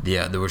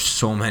there were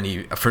so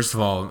many. First of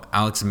all,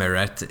 Alex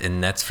Meret in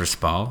nets for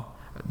Spal,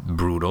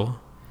 brutal.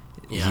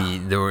 Yeah. He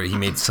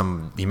made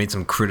some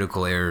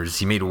critical errors.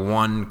 He made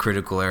one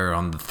critical error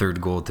on the 3rd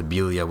goal to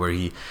Biglia, where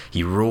he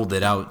rolled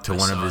it out to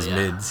one of his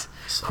mids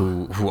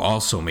who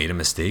also made a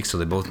mistake. So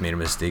they both made a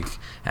mistake,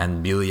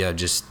 and Biglia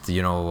just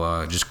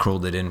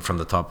curled it in from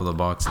the top of the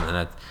box in the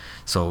net.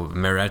 So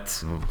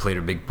Meret played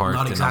a big part.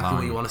 Not exactly in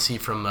what you want to see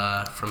from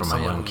someone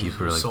a young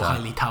keeper who's like so that.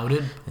 Highly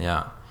touted.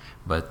 Yeah.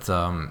 But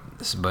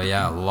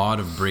yeah, a lot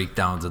of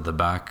breakdowns at the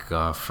back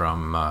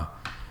from.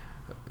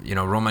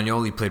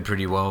 Romagnoli played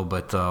pretty well,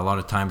 but a lot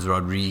of times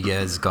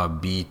Rodriguez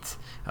got beat.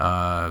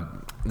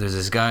 There's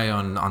this guy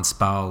on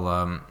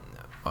Spal,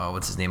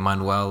 what's his name,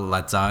 Manuel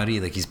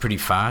Lazzari. Like, he's pretty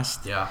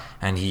fast. Yeah.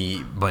 And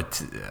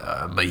but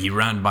he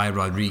ran by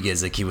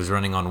Rodriguez like he was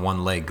running on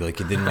one leg. Like,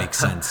 it didn't make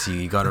sense.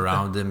 He got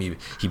around him.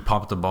 He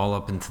popped the ball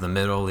up into the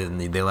middle, and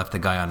they left the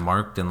guy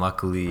unmarked. And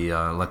luckily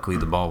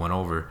the ball went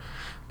over.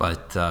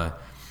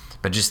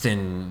 But just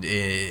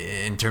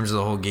in terms of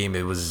the whole game,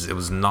 it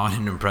was not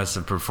an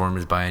impressive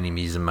performance by any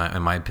means, in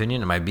my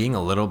opinion. Am I being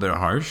a little bit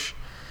harsh?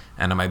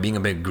 And am I being a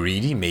bit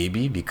greedy?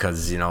 Maybe,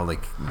 because,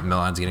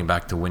 Milan's getting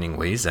back to winning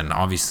ways. And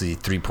obviously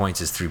 3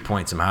 points is 3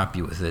 points. I'm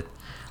happy with it.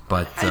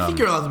 But I think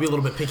you're allowed to be a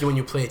little bit picky when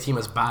you play a team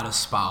as bad as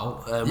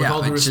Spal.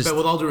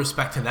 With all due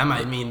respect to them,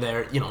 I mean,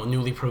 they're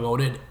newly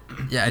promoted.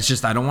 Yeah, it's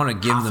just I don't want to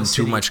give them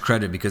too much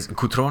credit, because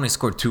Cutrone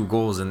scored 2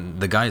 goals, and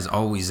the guy is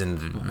always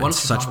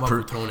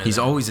he's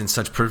always in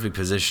such perfect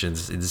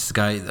positions. This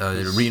guy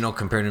Reno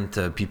compared him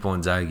to Pippo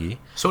Inzaghi.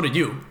 So did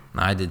you.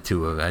 I did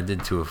too a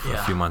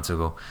few months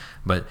ago.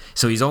 But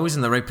so he's always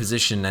in the right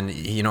position, and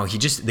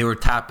they were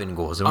tap-in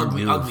goals. They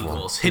ugly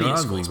goals,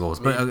 hideous goals.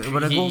 But a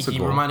goal's a goal. He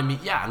reminded me,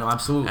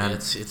 absolutely. And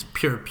it's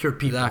pure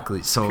people.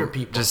 Exactly. So pure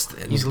people.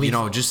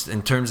 Just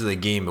in terms of the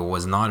game, it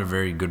was not a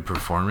very good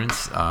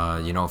performance.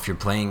 If you're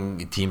playing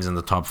teams in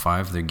the top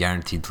 5, they're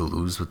guaranteed to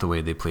lose with the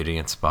way they played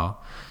against Spal.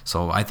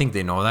 So I think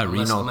they know that.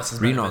 Unless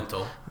Reno.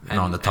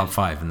 In the top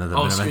 5, and the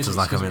Benevento's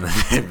not coming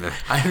in.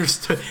 I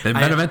understood. The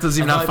Benevento's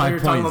even have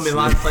 5 points.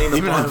 Milan playing the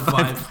Even bottom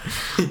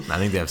 5. I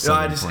think they have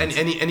 7 points.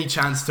 Any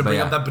chance to bring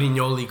up that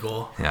Brignoli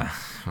goal? Yeah.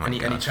 Any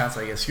chance?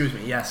 I guess. Excuse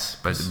me. Yes.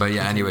 But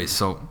yeah. Anyway,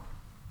 so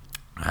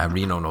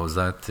Reno knows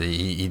that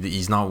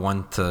he's not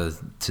one to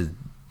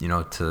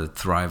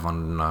thrive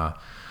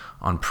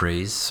on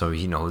praise, so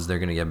he knows they're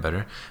gonna get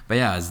better. But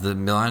yeah, as the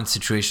Milan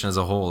situation as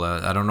a whole,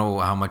 I don't know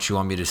how much you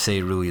want me to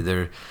say. Really,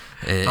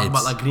 talk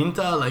about La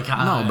Grinta,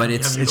 no, but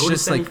it's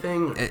just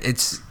anything? Like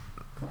it's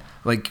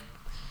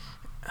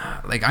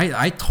like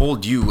I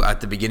told you at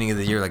the beginning of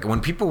the year, like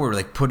when people were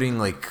like putting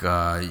like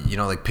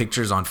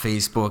pictures on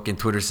Facebook and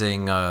Twitter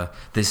saying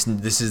this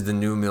is the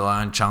new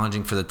Milan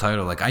challenging for the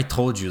title. Like, I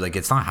told you, like,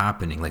 it's not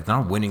happening. Like, they're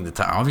not winning the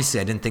title. Obviously,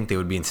 I didn't think they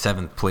would be in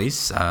 7th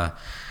place.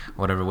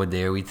 What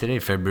day are we today?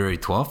 February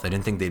 12th. I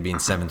didn't think they'd be in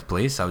 7th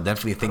place. I would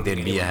definitely think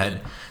they'd be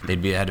ahead.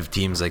 They'd be ahead of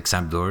teams like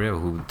Sampdoria,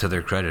 who, to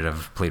their credit,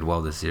 have played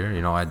well this year.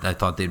 I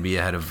thought they'd be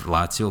ahead of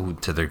Lazio, who,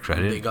 to their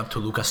credit, big up to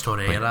Lucas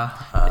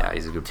Torreira.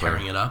 He's a good player.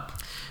 Tearing it up.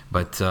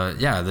 But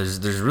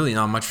there's really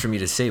not much for me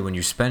to say. When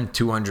you spend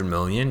 200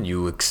 million,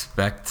 you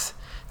expect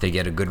to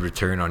get a good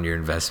return on your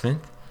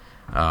investment.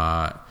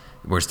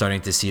 We're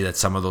starting to see that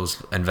some of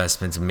those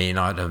investments may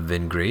not have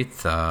been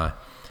great.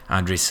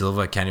 Andre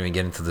Silva can't even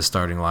get into the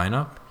starting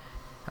lineup.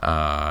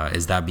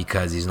 Is that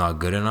because he's not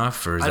good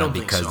enough, or is that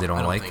because they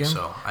don't like him?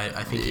 So.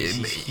 I think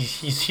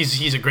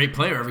he's a great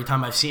player. Every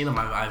time I've seen him,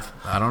 I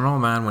don't know,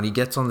 man. When he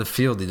gets on the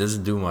field, he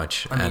doesn't do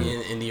much.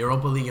 In the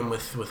Europa League and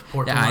with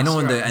Porto. Yeah, I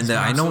know.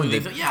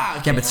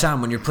 But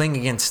Sam, when you're playing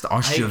against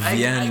Austria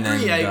Vienna,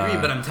 I agree.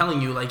 But I'm telling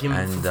you,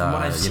 from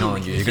what I've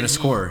seen, you're gonna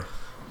score.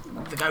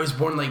 The guy was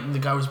born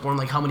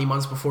like how many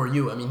months before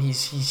you? I mean, he's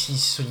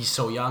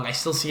so young. I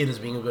still see it as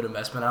being a good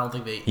investment. I don't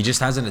think he just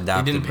hasn't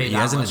adapted. He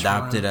hasn't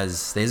adapted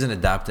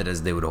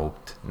as they would have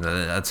hoped.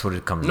 That's what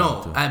it comes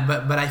down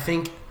to. But I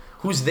think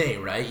who's they,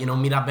 right?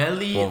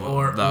 Mirabelli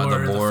or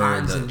the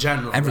fans in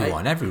general.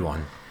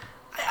 Everyone.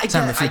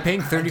 Sam, if you're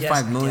paying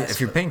 35 million, if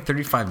you're paying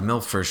 35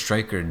 mil for a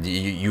striker,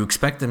 you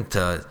expect them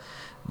to.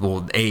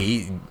 Well,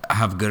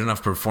 have good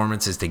enough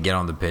performances to get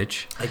on the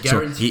pitch. I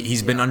guarantee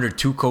he's been under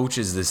 2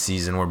 coaches this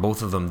season where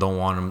both of them don't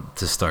want him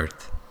to start.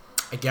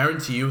 I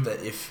guarantee you that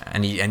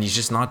he's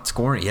just not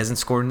scoring. He hasn't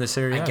scored in this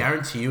area. I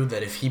guarantee you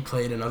that if he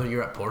played another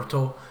year at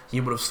Porto,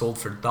 he would have sold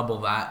for double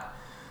that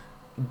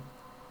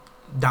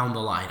down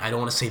the line. I don't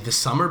want to say this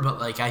summer, but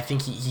I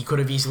think he could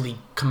have easily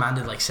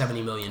commanded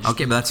 70 million.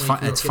 Okay, but that's fine.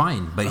 That's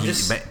fine. But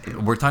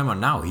but we're talking about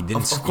now. He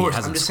didn't. Of course,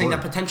 I'm just saying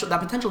that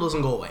potential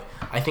doesn't go away.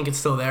 I think it's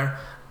still there.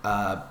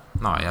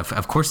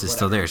 Of course it's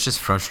still there. It's just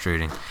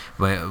frustrating,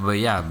 but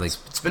yeah,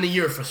 it's been a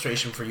year of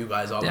frustration for you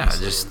guys.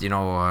 Obviously. Yeah, just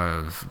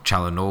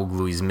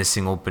Çalhanoğlu, he's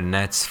missing open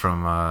nets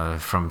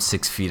from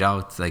 6 feet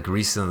out.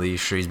 Recently,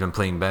 sure, he's been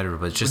playing better,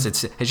 but it's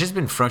just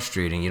been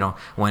frustrating.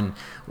 When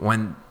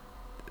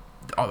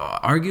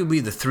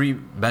arguably the 3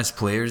 best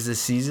players this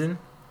season,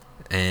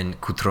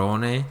 and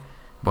Cutrone,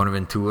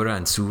 Bonaventura,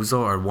 and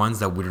Suso are ones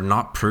that were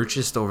not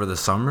purchased over the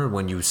summer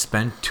when you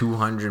spent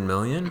 200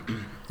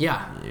 million.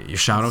 Yeah. You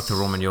shout out to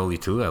Romagnoli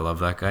too. I love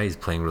that guy. He's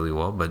playing really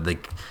well. But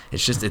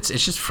it's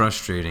just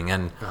frustrating.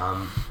 And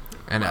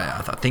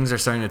I thought things are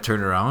starting to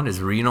turn around.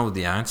 Is Reno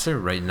the answer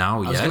right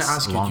now? Yes. I was going to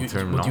ask long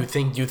term, no. Do you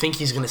think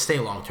he's going to stay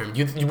long term?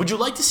 Would you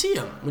like to see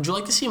him? Would you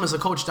like to see him as a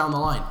coach down the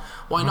line?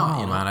 Why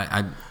not?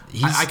 Man.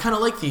 I kind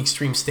of like the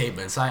extreme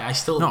statements. I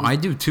still. No, I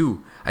do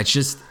too. It's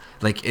just.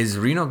 Like, is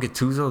Rino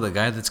Gattuso the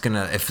guy that's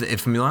gonna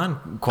if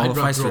Milan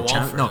qualifies throw for off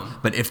Champions? for No, him.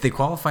 but if they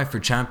qualify for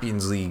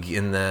Champions League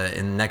in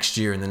next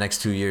year, in the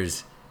next 2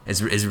 years,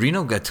 is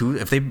Rino Gattuso,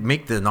 if they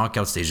make the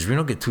knockout stage, is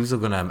Rino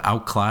Gattuso gonna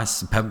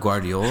outclass Pep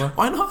Guardiola?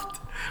 Why not?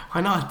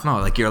 Why not? No,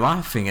 like, you're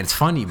laughing and it's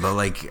funny, but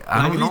like,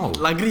 I don't know.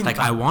 La Grinta. Like,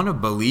 I want to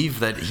believe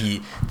that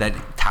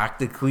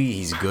tactically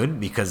he's good,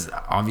 because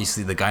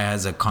obviously the guy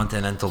has a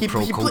continental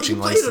pro coaching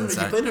license.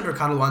 He played under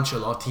Carlo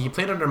Ancelotti. He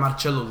played under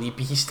Marcello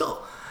Lippi. He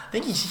still, I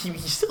think he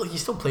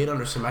still played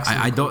under some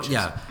excellent I don't. coaches.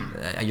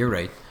 Yeah, you're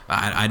right.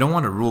 I don't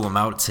want to rule him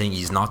out saying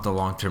he's not the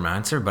long term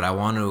answer, but I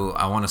want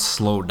to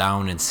slow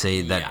down and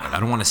say that I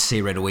don't want to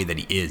say right away that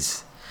he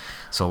is.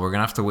 So we're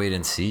gonna have to wait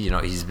and see. You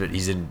know,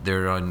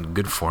 they're on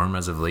good form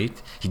as of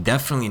late. He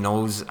definitely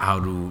knows how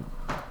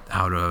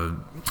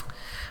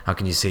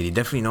can you say it? He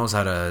definitely knows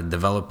how to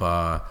develop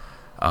a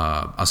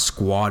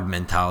squad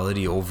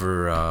mentality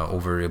over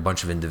a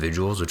bunch of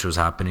individuals, which was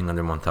happening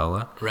under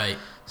Montella. Right.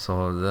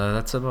 So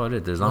that's about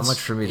it. There's not much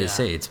for me to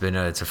say. It's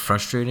a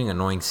frustrating,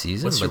 annoying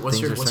season. What's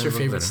your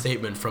favorite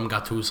statement from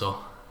Gattuso?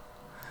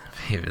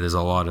 There's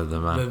a lot of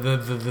them, man.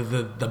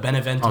 The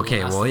Benevento.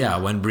 Okay, well, yeah,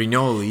 when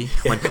Brignoli,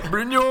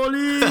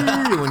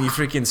 when he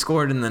freaking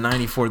scored in the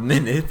 94th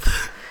minute,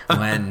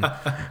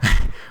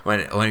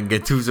 when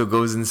Gattuso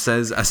goes and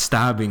says a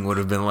stabbing would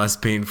have been less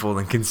painful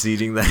than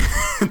conceding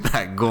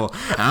that goal.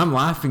 And I'm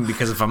laughing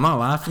because if I'm not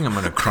laughing, I'm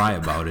gonna cry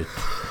about it.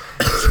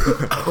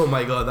 Oh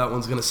my god, that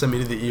one's gonna send me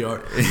to the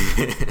ER.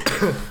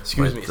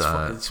 Excuse me,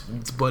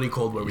 it's bloody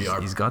cold where we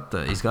are. He's got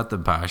the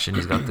passion,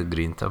 he's got the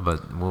grinta,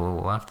 but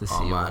we'll have to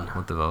see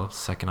what develops.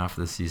 Second half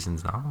of the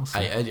season's now. We'll see.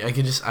 I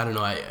could just, I don't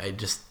know, I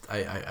just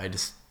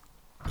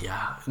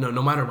yeah.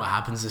 No matter what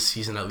happens this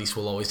season, at least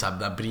we'll always have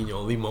that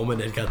Brignoli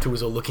moment and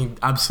Gattuso looking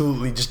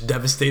absolutely just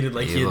devastated,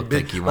 like he had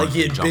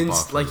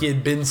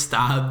been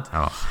stabbed,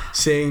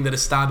 saying that a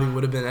stabbing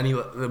would have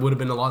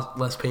been a lot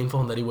less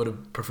painful and that he would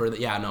have preferred that.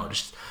 Yeah, no,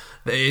 just.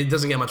 It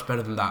doesn't get much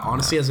better than that.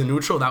 Honestly, as a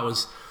neutral, that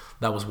was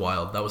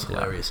wild. That was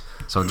hilarious.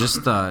 So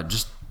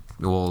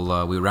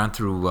we ran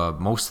through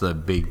most of the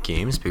big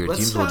games, bigger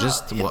teams.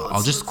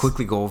 I'll just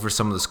quickly go over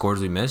some of the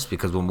scores we missed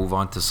because we'll move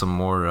on to some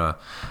more.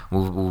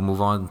 We'll move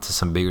on to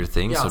some bigger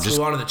things. Yeah, so just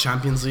move on to the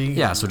Champions League.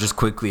 Yeah, so just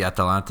quickly,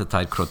 Atalanta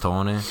tied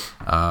Crotone.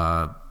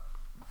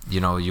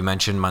 You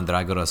mentioned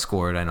Mandragora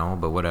scored, I know,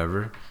 but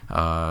whatever.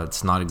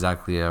 It's not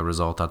exactly a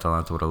result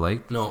Atalanta would have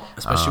liked. No,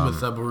 especially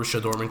with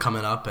Borussia Dortmund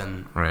coming up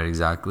and right,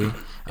 exactly.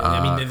 I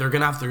mean, they're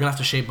gonna have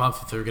to shape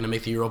up if they're gonna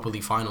make the Europa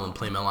League final and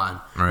play Milan,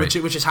 right.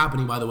 which is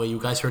happening, by the way. You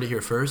guys heard it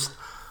here first.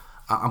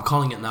 I'm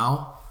calling it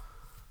now.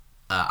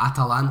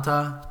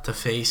 Atalanta to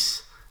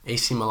face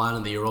AC Milan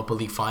in the Europa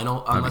League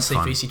final, unless they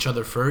face each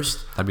other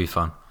first. That'd be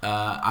fun.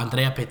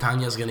 Andrea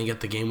Petagna is going to get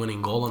the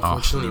game-winning goal.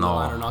 Unfortunately,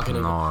 Milan are not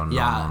going to.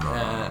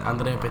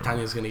 Andrea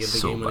Petagna is going to get the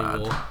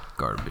game-winning goal.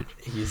 Garbage.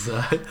 He's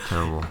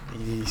terrible.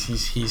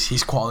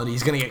 He's quality.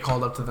 He's going to get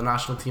called up to the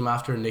national team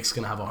after, and Nick's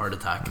going to have a heart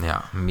attack.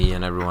 Yeah, me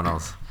and everyone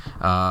else.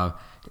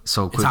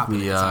 So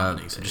quickly, it's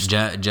happening. So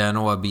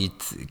Genoa beat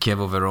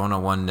Chievo Verona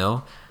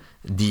 1-0.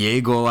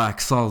 Diego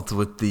Laxalt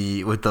with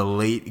the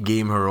late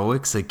game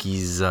heroics, like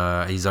he's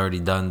already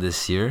done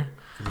this year.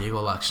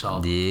 Diego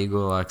Laxalt,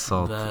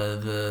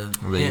 the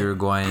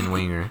Uruguayan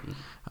winger.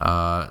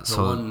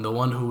 The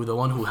one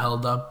who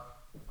held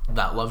up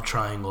that love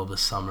triangle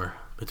this summer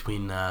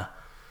between.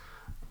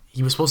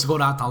 He was supposed to go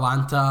to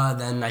Atalanta,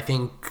 then I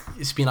think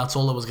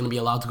Spinazzola was going to be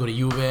allowed to go to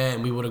Juve,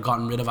 and we would have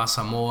gotten rid of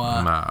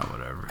Asamoah. Nah,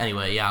 whatever.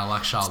 Anyway, yeah,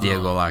 Laxalt.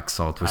 Diego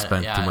Laxalt. We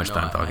spent too much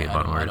time talking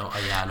about him.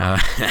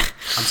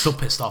 I'm still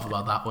pissed off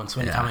about that one,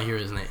 so anytime I hear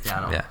his name,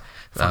 fuck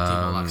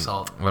Diego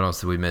Laxalt. What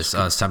else did we miss?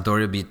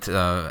 Sampdoria beat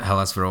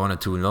Hellas Verona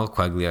 2-0.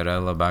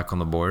 Quagliarella back on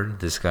the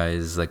board. This guy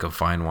is like a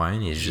fine wine.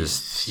 He's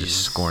just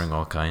scoring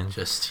all kinds.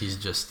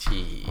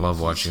 Love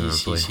watching him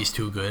play. He's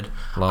too good.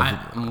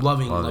 I'm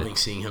loving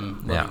seeing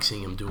him.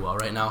 Seeing him do well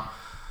right now.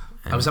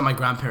 I was at my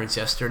grandparents'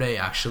 yesterday,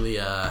 actually.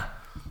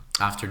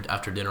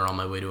 After dinner, on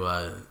my way to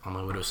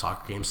a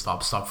soccer game,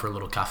 stopped for a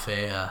little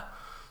cafe.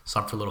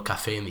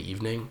 In the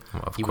evening.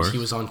 Well, of he course.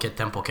 was on Che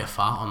Tempo Che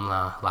Fa on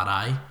La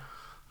Rai.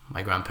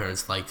 My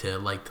grandparents liked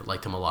him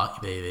a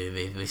lot.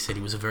 They said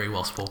he was a very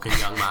well spoken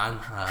young man.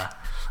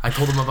 I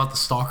told them about the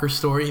stalker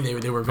story. They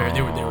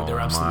were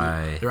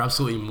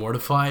absolutely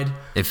mortified.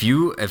 If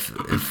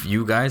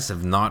you guys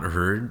have not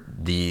heard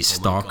the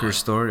stalker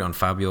story on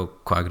Fabio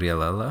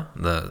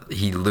Quagliarella,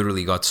 he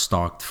literally got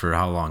stalked for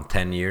how long?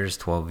 10 years,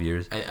 12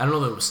 years? I don't know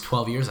that it was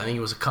 12 years. I think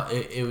it was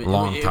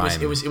long time.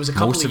 It was a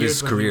couple most of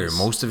years.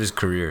 Most of his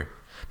career.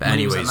 But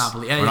anyways,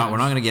 we're not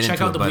going to get Check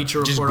into out the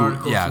Bleacher Report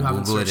article.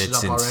 Google it.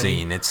 It's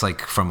insane. Already. It's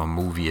like from a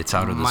movie. It's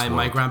out of this world.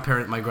 My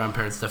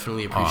grandparents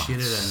definitely appreciate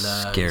it,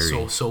 and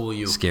scary. So will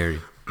you. Scary.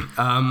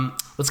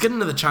 Let's get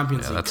into the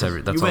Champions League.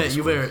 That's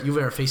Juve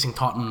are facing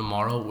Tottenham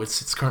tomorrow.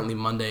 It's currently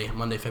Monday,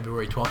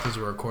 February 12th, as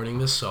we're recording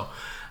this. So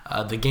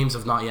the games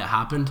have not yet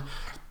happened.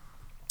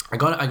 I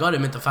got to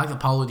admit, the fact that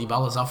Paulo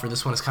Dybala's out for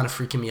this one is kind of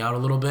freaking me out a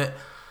little bit.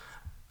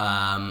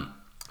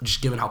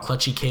 Just given how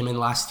clutch he came in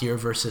last year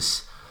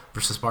versus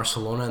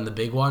Barcelona in the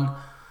big one.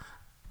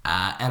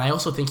 And I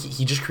also think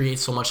he just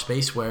creates so much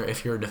space where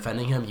if you're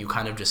defending him, you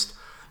kind of just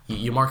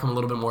you mark him a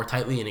little bit more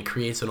tightly, and it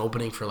creates an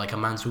opening for like a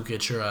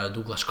Mandzukic or a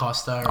Douglas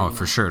Costa. Oh,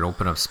 for sure, it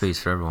opened up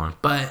space for everyone.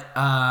 But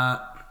I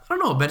don't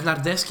know.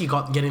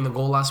 Bernardeschi getting the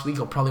goal last week.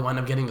 He'll probably wind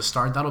up getting the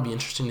start. That'll be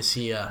interesting to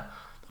see.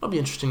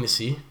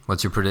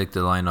 What's your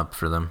predicted lineup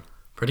for them?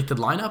 Predicted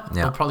lineup?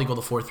 Yeah. They'll probably go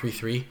the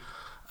 4-3-3.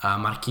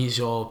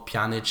 Marchisio,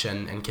 Pjanic,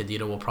 and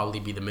Khedira will probably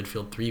be the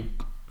midfield three.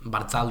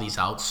 Barzali's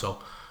out, so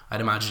I'd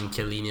imagine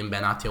Chiellini and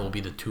Benatia will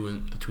be the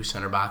two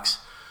center backs.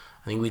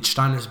 I think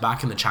Lichtsteiner's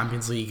back in the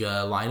Champions League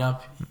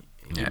lineup,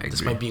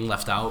 despite being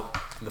left out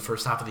in the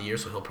first half of the year,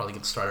 so he'll probably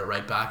get started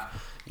right back.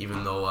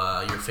 Even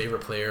though your favorite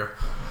player,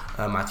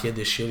 Mattia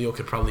De Sciglio,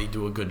 could probably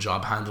do a good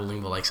job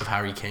handling the likes of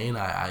Harry Kane.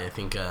 I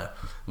think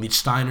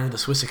Lichtsteiner, the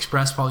Swiss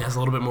Express, probably has a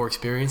little bit more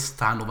experience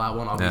to handle that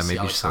one. Obviously,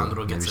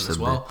 Alexandro gets in as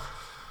well.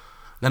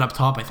 Then up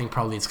top, I think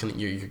probably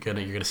you're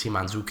gonna see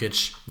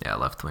Mandzukic. Yeah,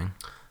 left wing.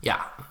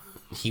 Yeah,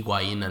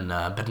 Higuain and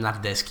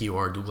Bernardeschi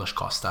or Douglas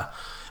Costa.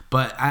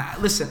 But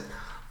listen,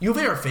 Juve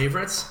are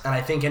favorites, and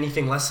I think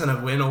anything less than a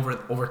win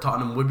over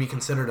Tottenham would be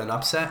considered an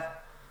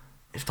upset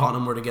if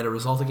Tottenham were to get a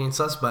result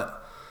against us.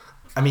 But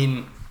I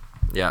mean,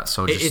 yeah,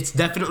 so it's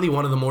definitely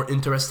one of the more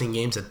interesting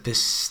games at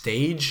this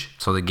stage.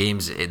 So the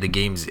games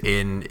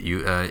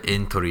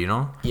in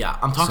Torino. Yeah,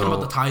 I'm talking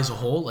about the tie as a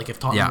whole. Like if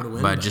Tottenham were to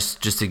win. But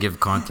just to give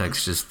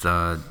context,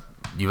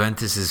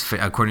 Juventus is,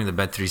 according to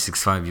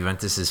Bet365,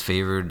 Juventus is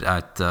favored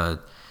at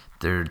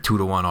they're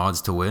 2-1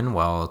 odds to win,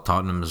 while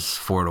Tottenham is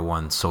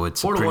 4-1. So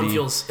it's 4-1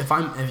 feels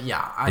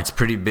it's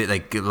pretty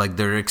big. Like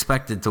they're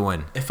expected to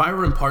win. If I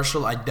were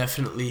impartial, I'd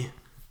definitely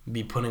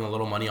be putting a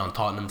little money on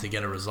Tottenham to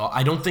get a result.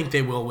 I don't think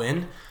they will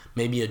win.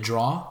 Maybe a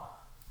draw.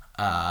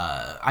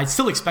 I'd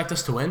still expect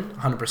us to win,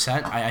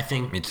 100%. I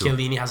think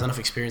Chiellini has enough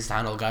experience to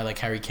handle a guy like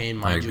Harry Kane.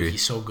 Mind you,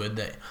 he's so good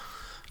that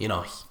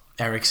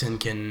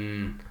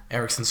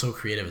Eriksen's so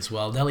creative as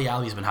well. Dele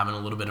Alli's been having a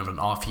little bit of an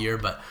off year,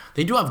 but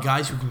they do have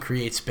guys who can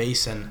create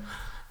space and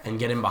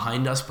get in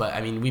behind us. But I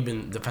mean, we've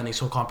been defending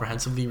so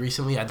comprehensively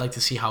recently. I'd like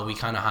to see how we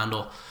kind of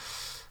handle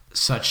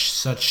such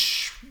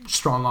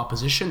strong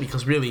opposition,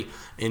 because really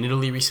in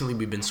Italy recently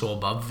we've been so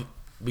above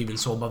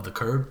the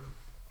curve.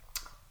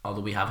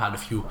 Although we have had a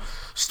few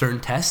stern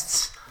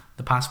tests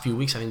the past few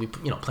weeks. I think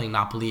playing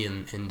Napoli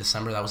in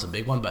December, that was a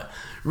big one. But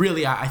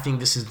really, I think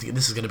this is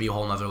going to be a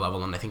whole nother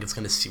level, and I think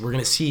we're going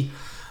to see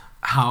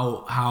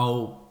how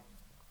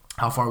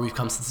far we've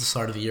come since the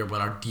start of the year,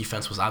 when our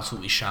defense was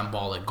absolutely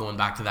shambolic. Going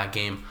back to that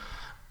game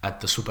at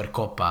the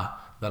Supercoppa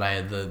that I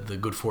had the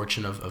good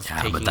fortune of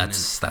taking. Yeah, but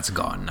that's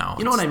gone now.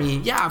 You know what I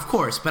mean? Yeah, of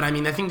course. But I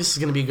mean, I think this is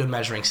going to be a good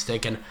measuring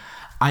stick, and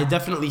I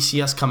definitely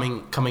see us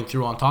coming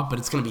through on top. But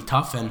it's going to be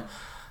tough, and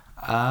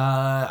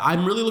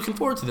I'm really looking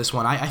forward to this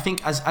one. I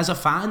think as a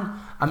fan,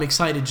 I'm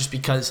excited just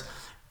because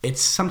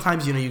it's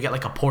sometimes you get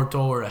like a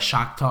Porto or a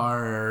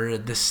Shakhtar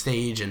at this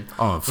stage, and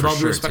with all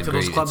due respect to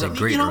those clubs, it's a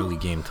great early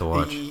game to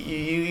watch.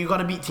 You got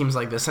to beat teams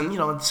like this, and at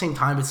the same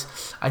time,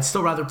 I'd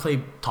still rather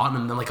play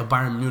Tottenham than like a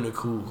Bayern Munich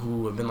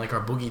who have been like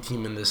our boogie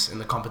team in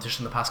the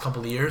competition the past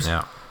couple of years.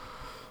 Yeah.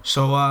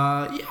 So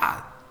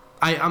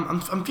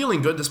I'm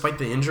feeling good despite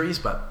the injuries,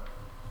 but.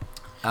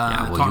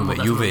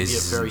 Juve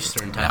is a very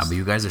stern test. Yeah, but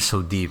you guys are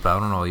so deep. I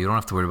don't know. You don't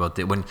have to worry about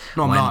that. When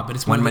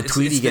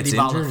Matuidi gets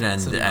injured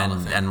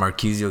and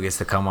Marchisio gets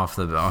to come off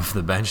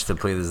the bench to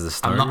play as the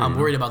starter. I'm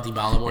worried about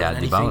Dybala more than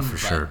anything. Dybala for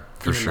sure.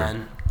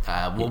 Then,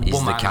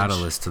 he's the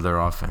catalyst to their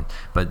offense.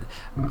 But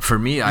for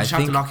me, I think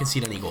have to not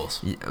concede any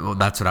goals. Well,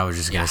 that's what I was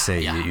just gonna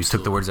say. You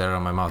took the words out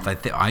of my mouth. I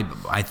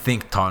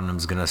think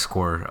Tottenham's gonna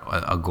score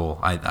a goal.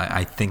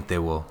 I think they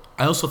will.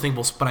 I also think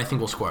we'll score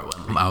at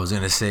Wembley. I was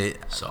gonna say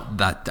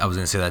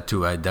that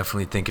too. I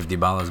definitely think if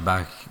Dybala's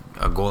back,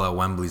 a goal at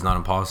Wembley is not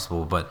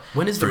impossible. But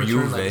when is the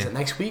return? Is it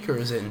next week or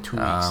is it in 2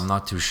 weeks? I'm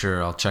not too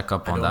sure. I'll check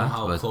up on that. I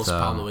don't know how close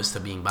Pablo is to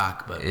being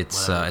back, but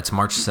it's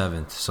March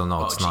 7th, so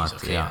no, it's not.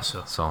 Okay, yeah.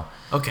 So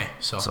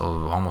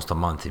almost a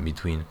month in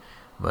between,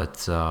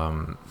 but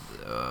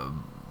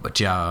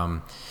yeah.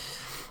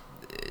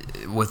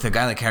 With a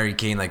guy like Harry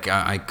Kane, like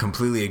I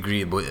completely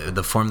agree. But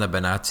the form that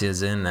Benatia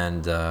is in,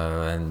 and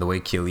the way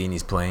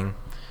Chiellini's playing,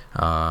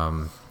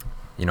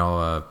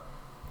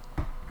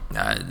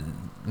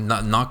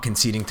 not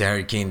conceding to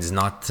Harry Kane is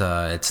not.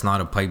 It's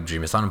not a pipe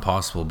dream. It's not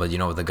impossible. But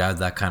with a guy with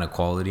that kind of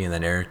quality, and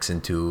then Eriksen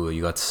too.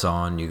 You got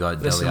Son. You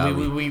got Dele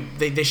Alli.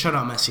 They shut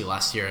out Messi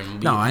last year,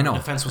 and I know.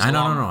 Defense was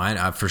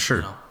I for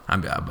sure.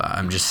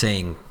 I'm just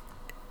saying.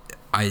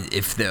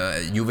 If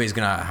the Juve is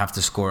gonna have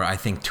to score, I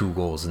think 2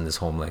 goals in this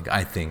home leg.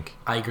 I think.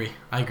 I agree.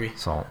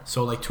 So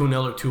like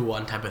 2-0 or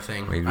 2-1 type of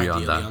thing. We agree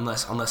ideally, on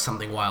that. unless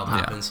something wild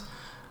happens.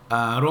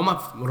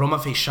 Roma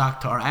face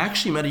Shakhtar. I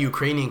actually met a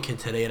Ukrainian kid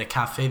today at a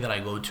cafe that I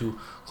go to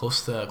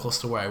close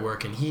to where I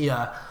work, and he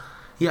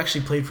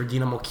actually played for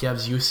Dynamo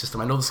Kiev's youth system.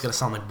 I know this is gonna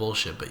sound like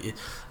bullshit, but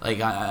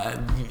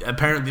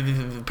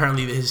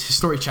apparently his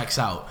story checks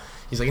out.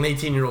 He's like an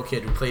 18-year-old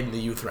kid who played in the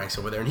youth ranks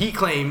over there, and he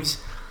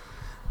claims.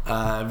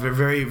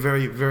 Very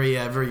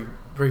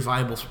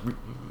viable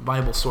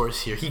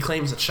source here. He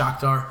claims that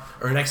Shakhtar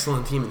are an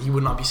excellent team, and he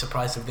would not be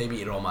surprised if they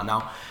beat Roma.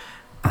 Now,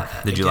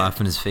 Did you again, laugh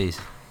in his face?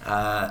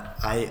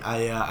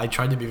 I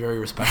tried to be very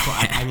respectful.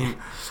 I mean,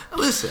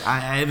 listen,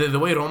 the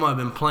way Roma have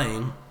been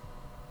playing,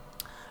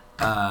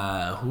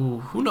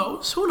 who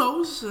knows?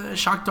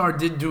 Shakhtar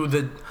did do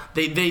they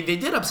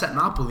did upset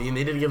Napoli and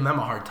they did give them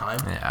a hard time.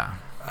 Yeah.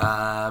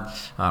 I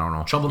don't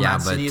know. Trouble yeah, Man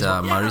but City as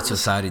well. Yeah, Maurizio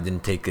Sarri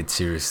didn't take it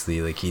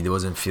seriously. Like he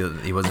wasn't feeling.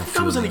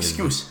 that was an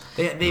excuse.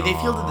 They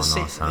fielded the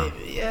same. Sam.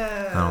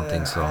 Yeah, I don't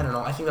think so. I don't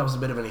know. I think that was a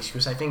bit of an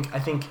excuse. I think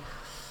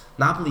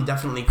Napoli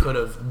definitely could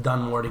have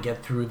done more to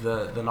get through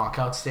the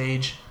knockout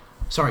stage.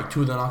 Sorry,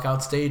 to the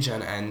knockout stage,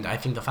 and I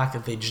think the fact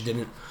that they just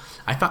didn't.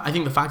 I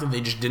think the fact that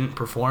they just didn't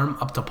perform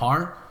up to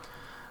par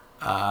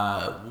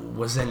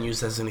was then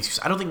used as an excuse.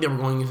 I don't think they were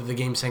going into the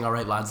game saying, "All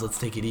right, lads, let's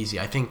take it easy."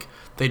 I think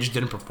they just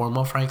didn't perform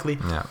well, frankly.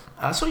 Yeah.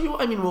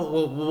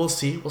 We'll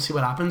see. We'll see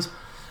what happens.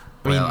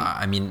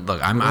 I mean, look,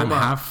 I'm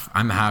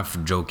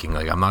half joking.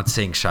 Like, I'm not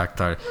saying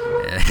Shakhtar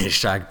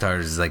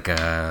is like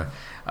a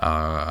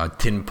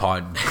tin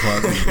pot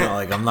club.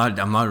 Like, I'm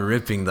not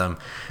ripping them.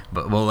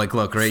 But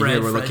look, right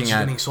here we're looking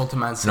at.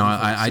 No,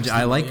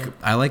 I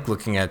like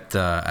looking at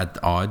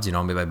odds.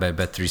 Maybe by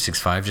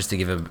Bet365 just to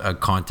give a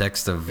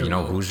context of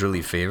who's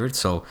really favored.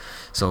 So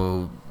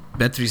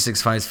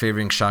Bet365 is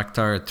favoring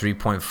Shakhtar at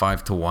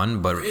 3.5 to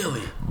 1, but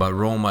really, but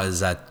Roma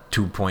is at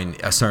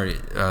Shakhtar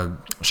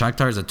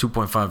is at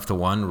 2.5 to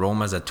 1.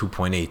 Roma is at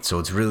 2.8. So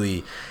it's really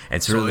a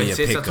pick.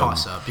 It's a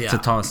toss up. Yeah, it's a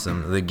toss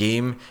up. The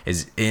game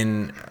is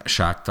in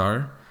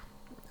Shakhtar.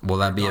 Will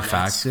that be a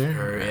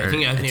factor? I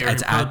think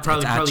it's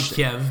probably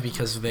Kiev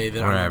because they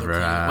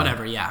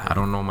whatever. Yeah. I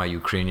don't know my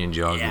Ukrainian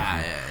geography.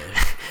 Yeah.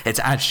 It's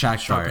at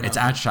Shakhtar. It's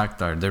at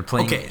Shakhtar. They're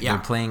playing. Okay, yeah.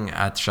 They're playing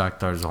at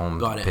Shakhtar's home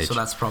pitch. So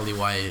that's probably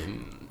why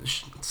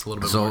it's a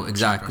little bit. So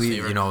exactly,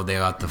 they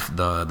got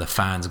the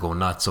fans go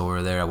nuts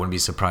over there. I wouldn't be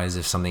surprised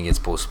if something gets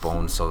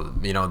postponed. So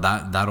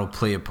that'll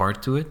play a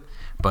part to it.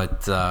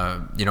 But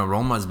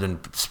Roma's been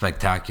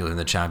spectacular in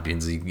the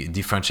Champions League.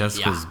 Di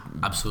Francesco's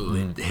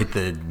absolutely hit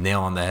the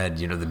nail on the head.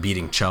 The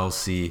beating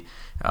Chelsea,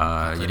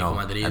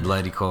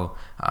 Atletico.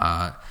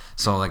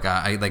 So I'm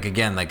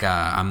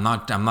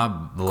not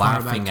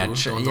laughing at.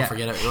 Don't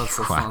forget it. Let's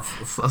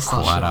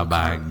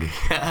Qarabag.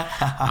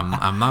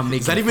 I'm not making.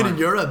 Is that even in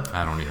Europe?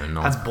 I don't even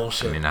know. That's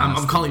bullshit.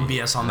 I'm calling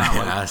BS on that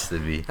one. It has to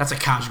be. That's a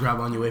cash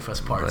grab on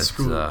UEFA's part. But,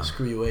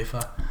 screw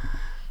UEFA.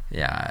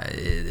 Yeah,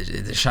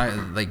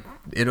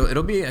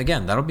 it'll be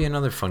again. That'll be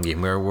another fun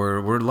game where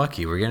we're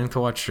lucky. We're getting to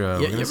watch. We're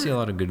gonna see a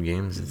lot of good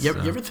games. You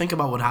ever think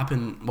about what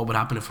would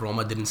happen if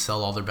Roma didn't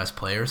sell all their best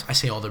players? I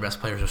say all their best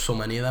players. There's so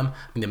many of them.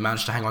 They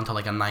managed to hang on to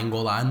like a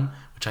 9-goal ad,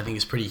 which I think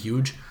is pretty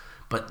huge.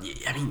 But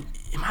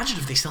imagine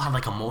if they still had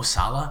like a Mo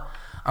Salah.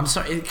 I'm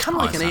sorry, it kind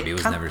of like he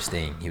was never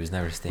staying.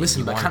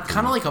 Listen, but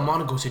kind of like a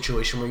Monaco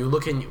situation where you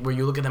look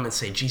at them and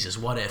say, Jesus,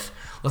 what if?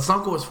 Let's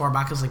not go as far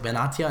back as like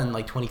Benatia in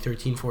like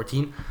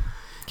 2013-14.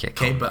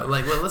 Okay, but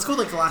let's go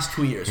like the last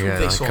 2 years.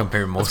 Yeah,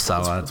 compare Mo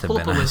Salah to Benatia. Let's pull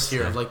up a list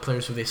here of like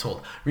players who they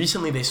sold.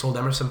 Recently, they sold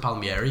Emerson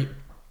Palmieri,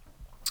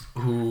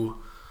 who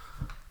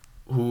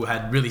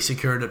had really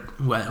secured a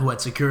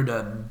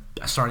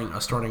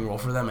starting role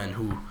for them, and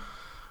who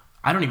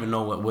I don't even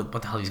know what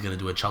the hell he's gonna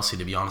do at Chelsea,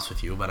 to be honest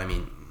with you. But I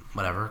mean,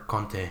 whatever.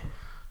 Conte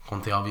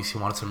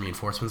obviously wanted some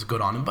reinforcements. Good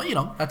on him, but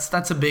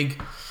that's a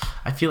big.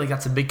 I feel like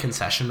that's a big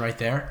concession right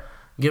there.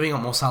 Giving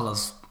up Mo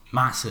Salah's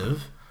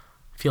massive.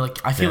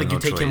 I feel like you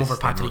take him over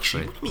Patrick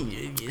Schick. What do you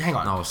mean? Hang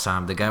on. No,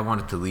 Sam. The guy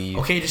wanted to leave.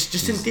 Okay,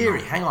 just in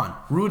theory. Hang on.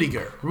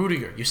 Rudiger.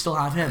 You still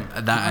have him.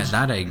 That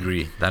I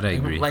agree.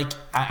 Like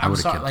I'm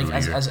sorry. Like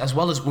as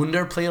well as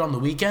Under played on the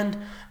weekend,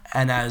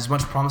 and as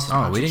much promise as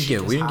Patrick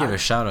Schick we didn't give a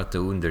shout out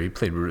to Under. He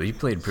played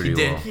pretty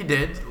well. He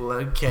did.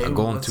 Okay. A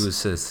goal and 2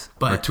 assists.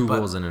 Or 2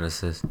 goals and an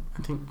assist.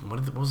 I think what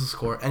was the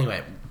score?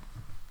 Anyway.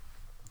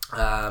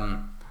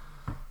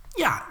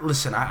 Yeah,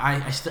 listen,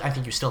 I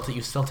think you still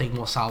take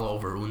Mo Salah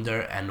over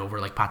Under and over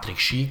like Patrick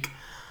Schick.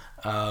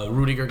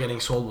 Rudiger getting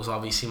sold was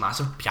obviously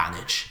massive.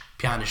 Pjanic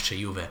to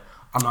Juve.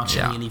 I'm not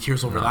shedding any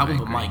tears over that one,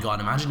 but my God,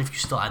 imagine if you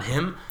still had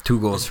him.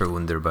 2 goals for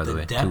Under, by the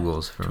way. 2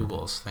 goals for 2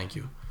 goals. Thank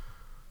you.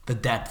 The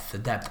depth.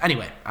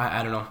 Anyway,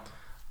 I don't know.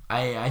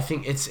 I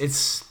think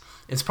it's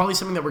probably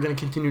something that we're going to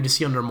continue to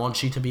see under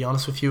Monchi, to be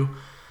honest with you.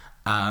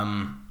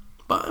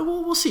 But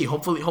we'll see.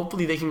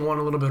 Hopefully they can go on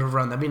a little bit of a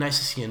run. That'd be nice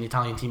to see an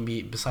Italian team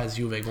besides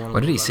Juve going on.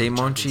 What did he say,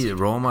 Monchi?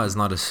 Roma is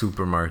not a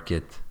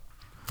supermarket.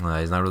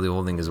 He's not really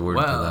holding his word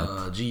to that.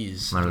 Well,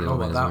 geez, not really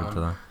holding his word to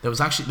that.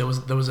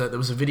 There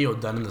was a video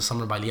done in the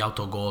summer by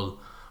Liauto Gol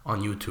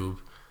on YouTube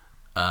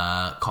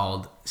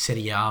called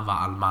Serie A va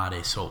al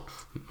mare. So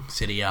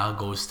Serie A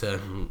goes to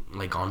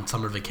like on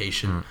summer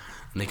vacation.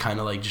 And they kind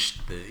of like just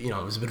it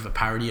was a bit of a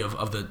parody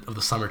of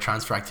the summer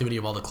transfer activity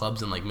of all the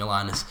clubs, and like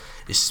Milan is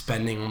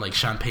spending like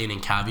champagne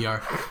and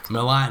caviar.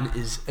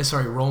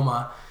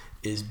 Roma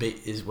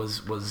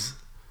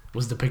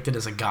was depicted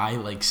as a guy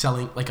like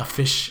selling like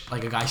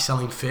a guy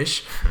selling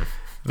fish.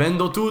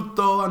 Vendo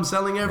tutto, I'm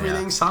selling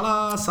everything.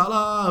 Yeah.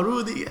 Salah,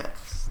 Rudy.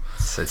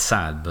 it's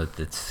sad, but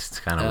it's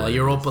kind of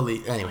Europa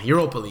League. Anyway,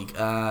 Europa League.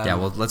 Yeah,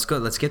 well, let's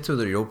get to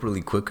the Europa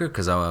League quicker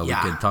because we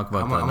can talk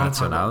about the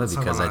Nacional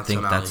because I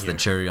think that's the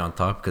cherry on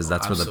top because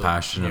that's where the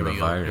passion and the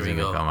fire is going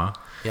to come out.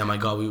 Yeah, my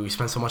God, we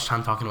spent so much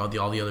time talking about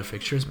all the other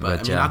fixtures, but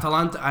I mean,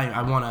 Atalanta.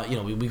 I want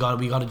to, we got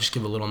to just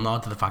give a little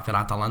nod to the fact that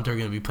Atalanta are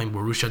going to be playing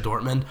Borussia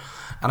Dortmund,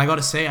 and I got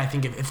to say, I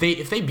think if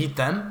they beat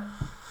them,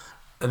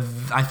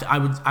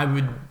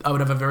 I would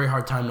have a very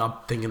hard time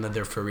not thinking that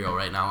they're for real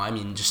right now. I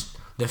mean, just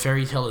the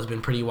fairy tale has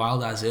been pretty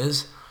wild as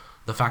is.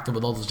 The fact that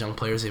with all those young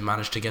players, they've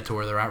managed to get to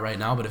where they're at right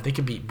now. But if they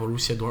could beat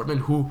Borussia Dortmund,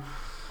 who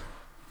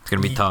it's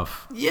gonna be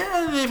tough.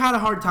 Yeah, they've had a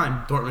hard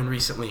time. Dortmund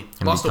recently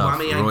lost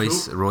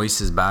Aubameyang.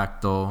 Royce is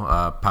back though.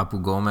 Papu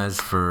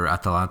Gomez for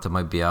Atalanta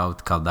might be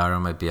out.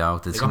 Caldara might be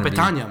out. They got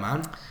Petagna,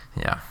 man.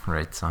 Yeah,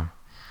 right, son.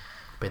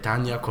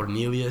 Petagna,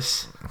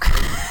 Cornelius.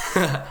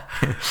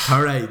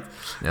 All right.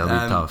 It'll be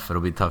tough.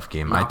 It'll be a tough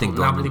game. I think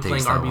Napoli Dortmund playing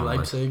takes that RB one.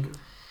 Leipzig.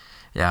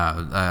 Yeah,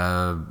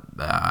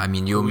 I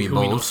mean, you and me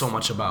both. We know so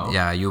much about.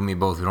 Yeah, you and me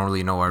both. We don't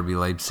really know RB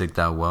Leipzig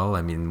that well.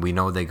 I mean, we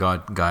know they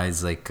got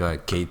guys like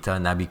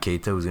Naby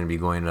Keita, who's going to be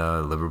going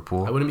to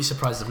Liverpool. I wouldn't be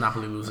surprised if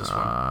Napoli lose this one.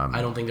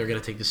 I don't think they're going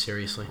to take this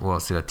seriously.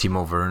 Well, so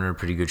Timo Werner,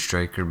 pretty good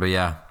striker. But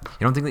yeah,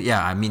 you don't think that?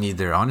 Yeah, I mean,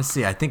 either.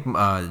 Honestly, I think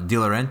De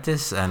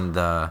Laurentiis and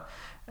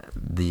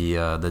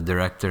the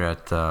director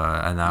at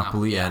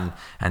Napoli and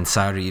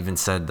Sarri even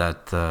said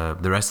that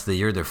the rest of the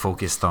year they're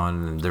focused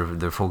on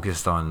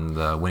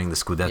winning the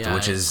Scudetto,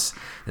 which is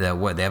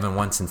what they haven't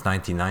won since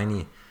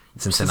 1990.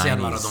 Since the 90s.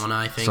 Maradona,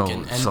 I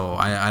think. So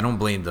I don't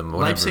blame them.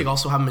 Whatever. Leipzig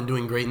also haven't been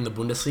doing great in the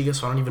Bundesliga,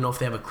 so I don't even know if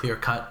they have a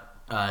clear-cut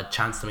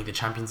chance to make the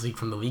Champions League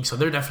from the league. So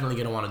they're definitely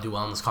going to want to do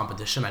well in this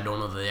competition. I don't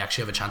know that they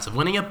actually have a chance of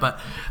winning it, but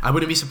I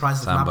wouldn't be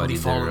surprised if Napoli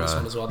fall in this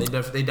one as well. They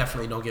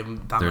definitely don't give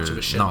them that much of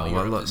a shit about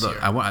Europe this year.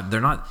 They're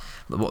not.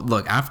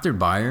 Look, after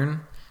Bayern,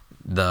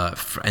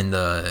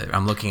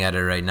 I'm looking at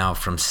it right now,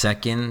 from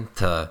second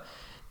to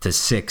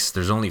sixth,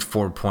 there's only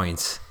 4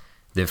 points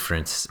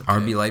difference. Okay.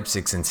 RB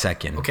Leipzig's in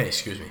second. Okay,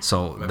 excuse me.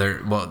 So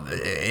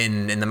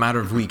in the matter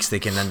of weeks they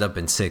can end up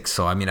in sixth.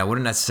 So I mean, I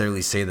wouldn't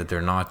necessarily say that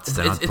they're not. It's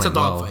a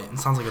dogfight. It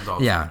sounds like a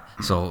dogfight. Yeah.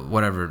 So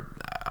whatever.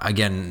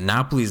 Again,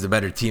 Napoli is the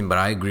better team, but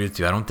I agree with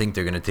you. I don't think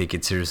they're going to take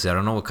it seriously. I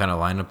don't know what kind of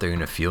lineup they're going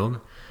to field.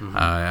 Mm-hmm.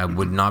 I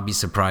would not be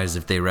surprised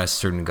if they rest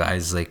certain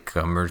guys like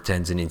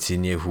Mertens and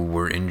Insigne who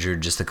were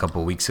injured just a couple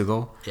of weeks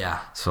ago. Yeah.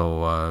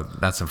 So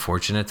that's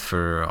unfortunate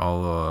for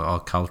all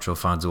cultural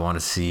fans who want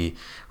to see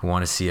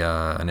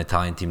an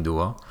Italian team do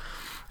well,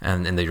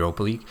 and in the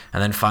Europa League.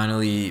 And then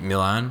finally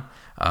Milan.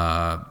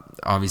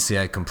 Obviously,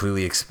 I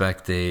completely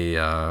expect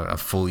a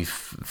fully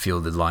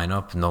fielded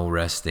lineup, no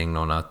resting,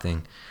 no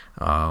nothing.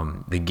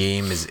 The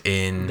game is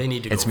in.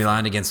 It's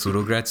Milan against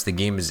Ludogorets. The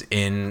game is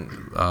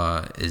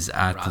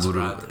at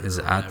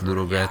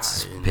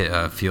Ludogorets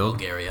field.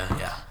 Bulgaria,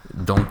 yeah.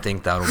 Don't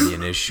think that'll be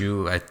an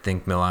issue. I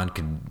think Milan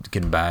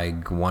can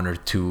bag one or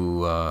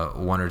two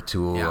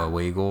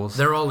away goals.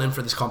 They're all in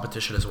for this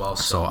competition as well.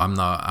 So I'm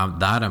not.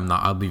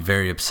 I'll be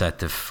very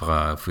upset if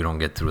we don't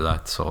get through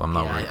that. So I'm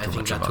not worried too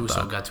much about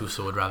that.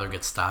 Gattuso would rather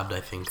get stabbed, I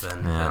think,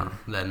 than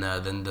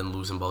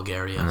lose in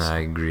Bulgaria. I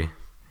agree.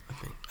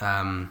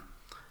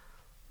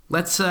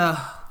 Let's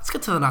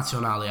get to the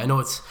Nazionale. I know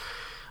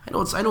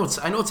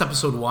it's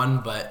episode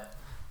 1, but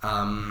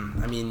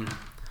I mean,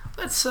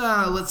 let's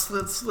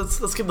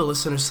give the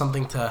listeners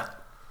something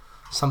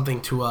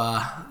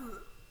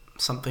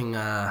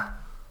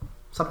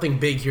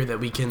big here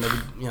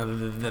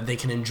that they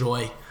can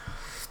enjoy.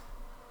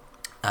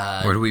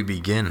 Where do we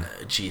begin?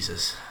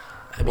 Jesus.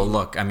 Well,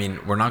 look, I mean,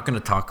 we're not going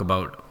to talk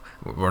about.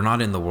 We're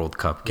not in the World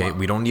Cup, okay?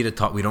 We don't need to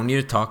talk. We don't need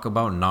to talk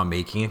about not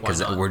making it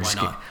because we're just.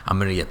 I'm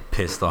gonna get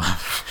pissed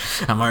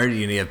off. I'm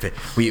already gonna get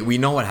pissed. We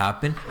know what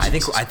happened. I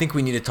think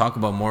we need to talk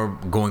about more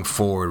going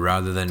forward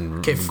rather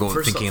than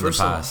thinking in the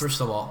past.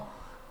 First of all,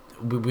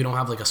 we don't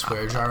have like a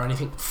swear jar or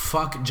anything.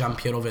 Fuck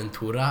Gianpiero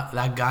Ventura.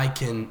 That guy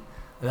can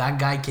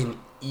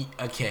eat.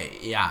 Okay,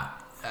 yeah.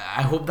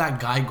 I hope that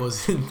guy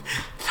goes in.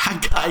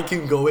 That guy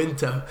can go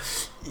into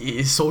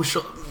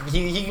social.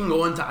 He can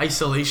go into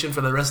isolation for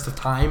the rest of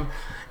time.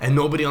 And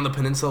nobody on the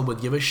peninsula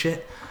would give a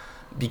shit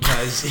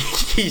because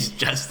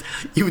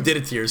you did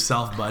it to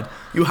yourself, bud.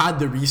 You had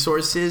the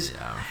resources,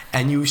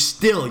 and you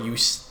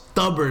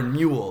stubborn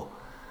mule,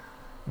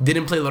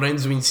 didn't play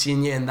Lorenzo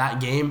Insigne in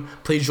that game.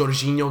 Played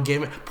Jorginho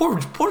game. Poor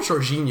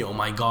Jorginho,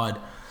 my God.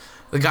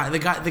 The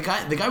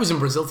guy was in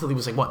Brazil till he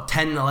was like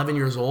 10, 11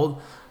 years old.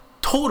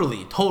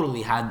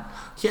 Totally had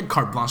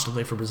carte blanche to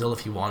play for Brazil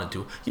if he wanted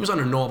to. He was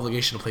under no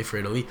obligation to play for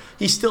Italy.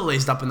 He still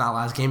laced up in that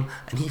last game,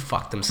 and he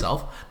fucked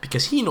himself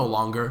because he no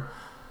longer.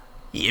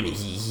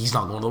 He's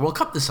not going to the World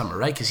Cup this summer,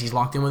 right? Because he's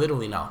locked in with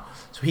Italy now,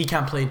 so he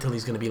can't play until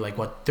he's going to be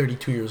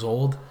 32 years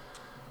old.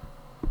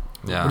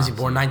 Yeah. What is he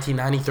born?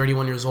 1990,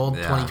 31 years old.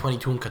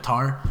 2022 in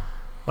Qatar.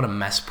 What a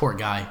mess, poor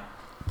guy.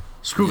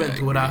 Screw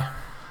Ventura.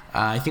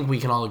 I think we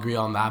can all agree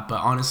on that.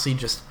 But honestly,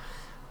 just.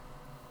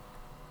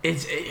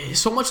 It's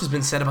so much has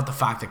been said about the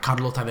fact that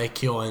Carlo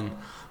Tavecchio and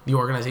the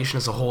organization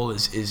as a whole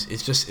is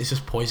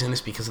just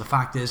poisonous because the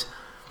fact is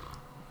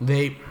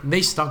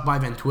they stuck by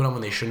Ventura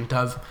when they shouldn't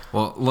have.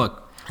 Well,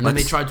 look. And then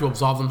they tried to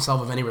absolve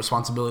themselves of any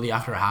responsibility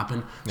after it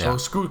happened. So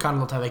screw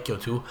Carlo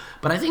Tavecchio too.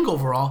 But I think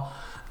overall,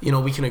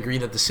 we can agree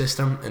that the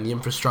system and the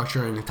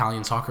infrastructure in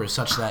Italian soccer is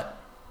such that...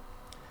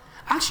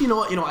 Actually, you know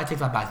what? I take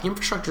that back. The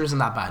infrastructure isn't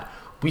that bad.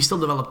 We still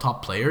develop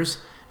top players,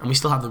 and we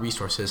still have the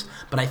resources.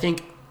 But I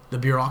think the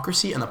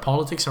bureaucracy and the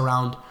politics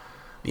around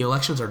the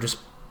elections are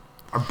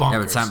bonkers. Yeah,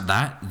 but Sam,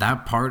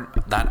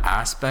 that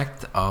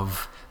aspect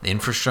of the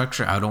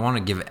infrastructure, I don't want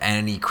to give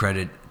any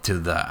credit to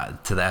the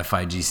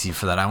FIGC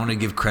for that. I want to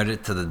give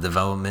credit to the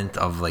development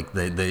of like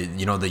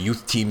the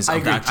youth teams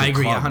of the actual I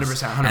agree,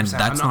 clubs. 100%. And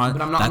that's not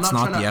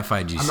the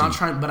FIGC. I'm not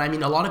trying, but I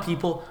mean, a lot of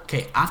people.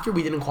 Okay, after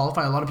we didn't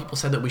qualify, a lot of people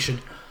said that we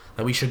should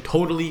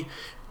totally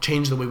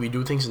change the way we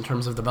do things in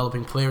terms of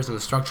developing players and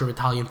the structure of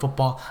Italian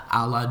football,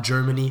 a la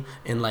Germany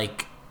in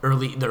like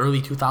the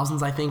early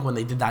 2000s, I think, when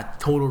they did that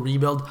total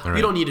rebuild. Right.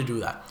 We don't need to do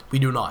that. We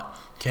do not.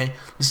 Okay,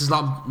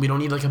 we don't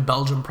need like a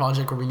Belgium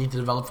project where we need to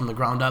develop from the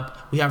ground up.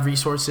 We have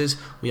resources,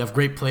 we have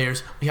great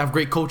players, we have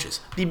great coaches,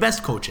 the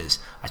best coaches.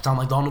 I sound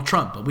like Donald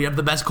Trump, but we have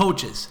the best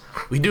coaches.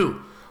 We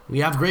do. We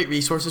have great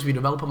resources, we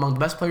develop among the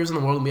best players in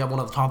the world, and we have one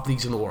of the top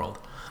leagues in the world.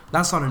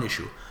 That's not an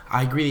issue.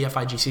 I agree the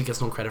FIGC gets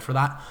no credit for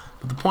that,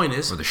 but the point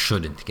is... Or they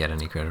shouldn't get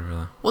any credit for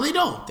that. Well, they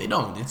don't.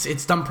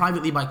 It's done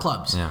privately by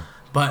clubs. Yeah.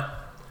 But,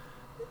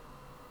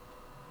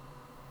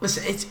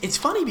 listen, it's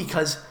funny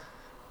because...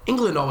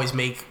 England always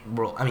make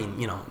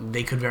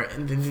they could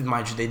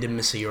mind you, they did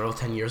miss a Euro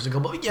 10 years ago,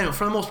 but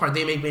for the most part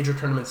they make major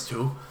tournaments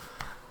too,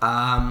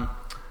 and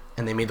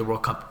they made the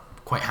World Cup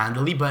quite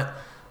handily. But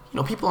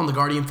people on the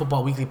Guardian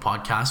Football Weekly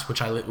podcast,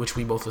 which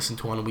we both listen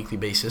to on a weekly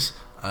basis,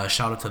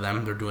 shout out to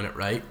them, they're doing it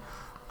right.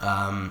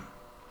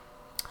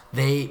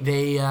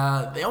 They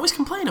always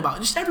complain about,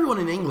 just everyone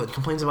in England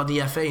complains about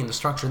the FA and the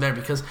structure there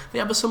because they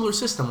have a similar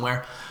system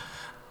where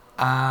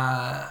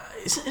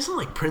isn't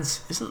like Prince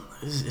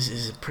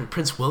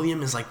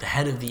William is like the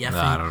head of the FA?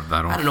 I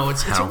don't know.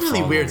 It's a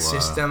really weird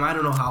system. I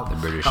don't know how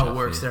it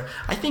works there.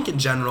 I think in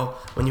general,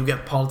 when you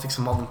get politics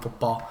involved in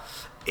football,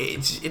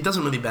 it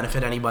doesn't really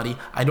benefit anybody.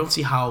 I don't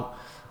see how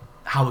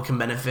it can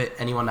benefit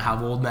anyone to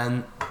have old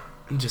men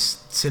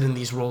just sit in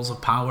these roles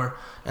of power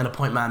and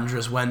appoint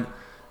managers when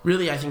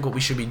really I think what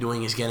we should be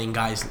doing is getting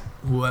guys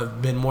who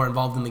have been more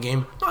involved in the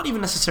game, not even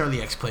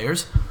necessarily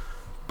ex-players.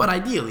 But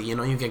ideally,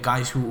 you get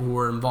guys who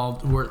are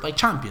involved, who are like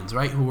champions,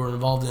 right? Who are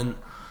involved in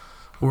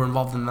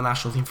the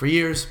national team for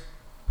years,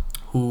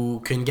 who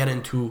can get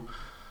into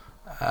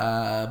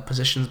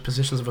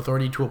positions of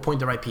authority to appoint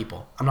the right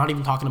people. I'm not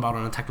even talking about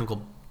on a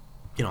technical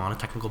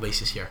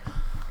basis here.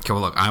 Okay,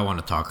 well, look, I want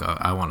to talk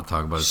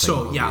about it.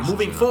 So yeah,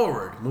 moving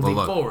forward.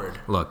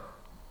 Look,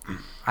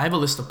 I have a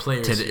list of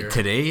players here.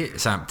 Today,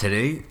 Sam.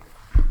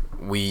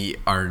 We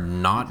are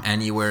not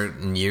anywhere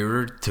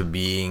nearer to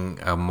being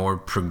a more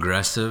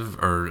progressive,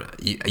 or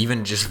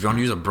even just, if you want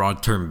to use a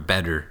broad term,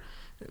 better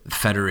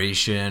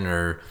federation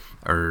or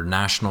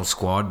national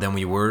squad than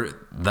we were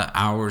the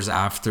hours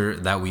after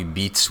that we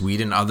beat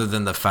Sweden, other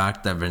than the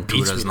fact that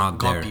Ventura's not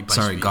there.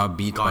 Got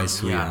beat by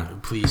Sweden. Yeah,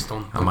 please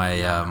don't.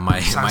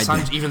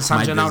 Even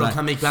San Gennaro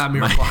can make that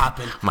miracle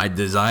happen. My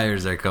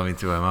desires are coming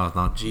through my mouth,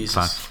 not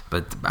Jesus.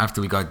 But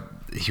after we got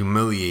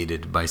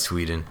humiliated by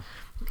Sweden,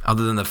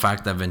 other than the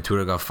fact that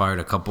Ventura got fired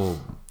a couple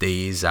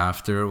days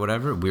after or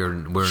whatever,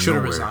 we're should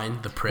have nowhere.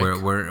 Resigned. The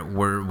prick.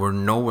 We're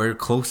nowhere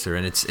closer,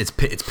 and it's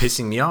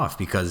pissing me off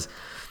because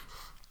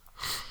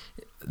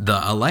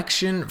the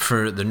election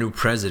for the new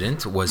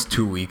president was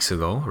 2 weeks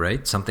ago,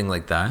 right? Something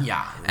like that.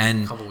 Yeah,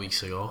 and a couple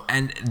weeks ago.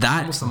 And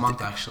that almost a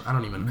month actually. I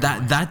don't even know.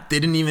 That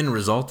didn't even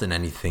result in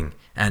anything.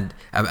 And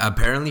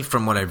apparently,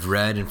 from what I've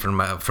read and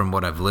from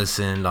what I've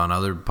listened on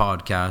other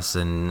podcasts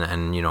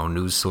and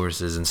news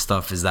sources and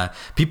stuff, is that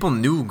people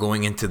knew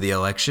going into the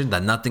election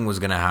that nothing was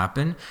going to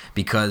happen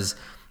because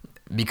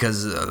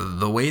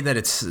the way that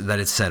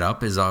it's set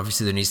up is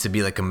obviously there needs to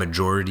be like a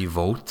majority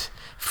vote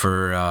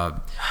for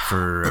a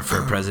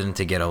president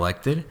to get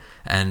elected.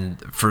 And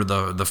for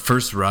the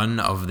first run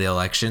of the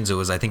elections, it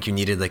was, I think you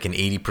needed like an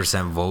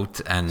 80% vote,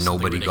 and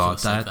nobody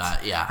got that. Like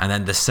that. Yeah. And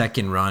then the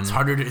second run,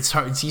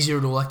 it's easier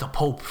to elect a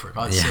pope, for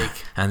God's sake.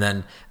 And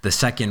then the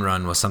second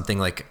run was something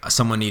like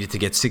someone needed to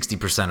get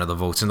 60% of the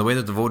votes. And the way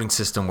that the voting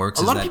system works,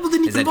 a lot of people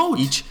didn't even vote.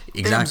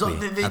 That's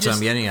what I'm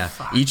getting at.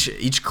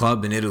 Each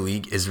club in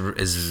Italy is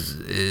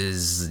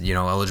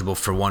eligible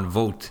for one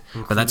vote,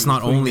 but that's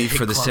not only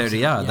for the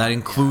Serie A. That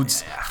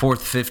includes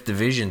 4th, 5th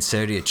division,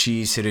 Serie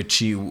C, Serie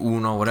C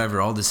Uno, whatever.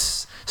 All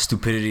this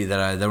stupidity that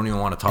I don't even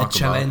want to talk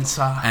about,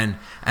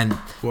 and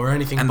or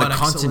anything. And but the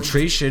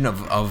concentration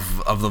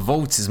of the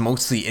votes is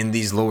mostly in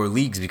these lower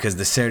leagues because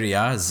the Serie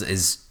A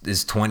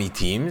is 20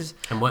 teams.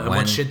 And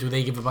what shit do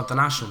they give about the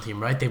national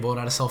team? Right? They vote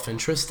out of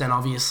self-interest, and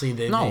obviously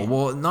who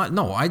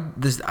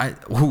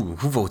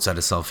votes out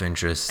of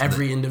self-interest?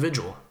 Every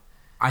individual.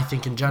 I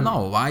think in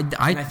general. No,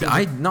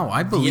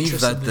 I believe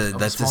interest that of the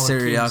the smaller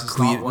Serie A teams is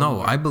not one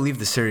where- I believe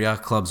the Serie A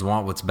clubs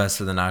want what's best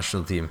for the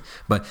national team.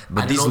 But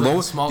I these know that low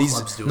the small these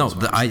clubs do no, as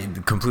well. I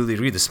completely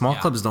agree. The small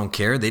clubs don't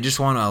care. They just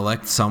want to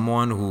elect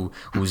someone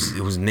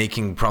who's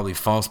making probably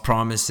false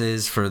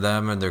promises for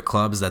them and their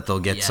clubs that they'll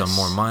get some Yes.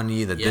 more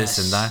money, that this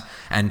and Yes. that.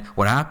 And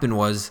what happened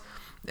was,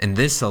 in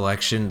this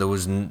election, there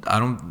was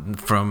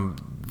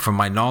from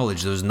my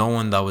knowledge, there was no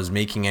one that was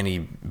making any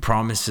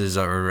promises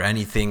or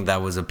anything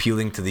that was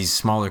appealing to these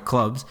smaller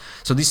clubs.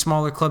 So these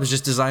smaller clubs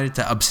just decided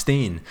to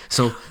abstain.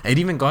 So it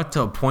even got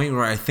to a point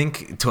where I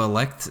think to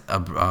elect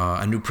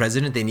a new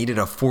president, they needed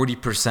a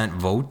 40%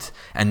 vote,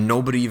 and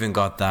nobody even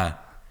got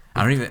that.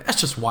 That's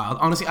just wild.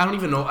 Honestly, I don't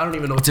even know.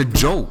 It's a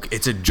joke.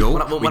 It's a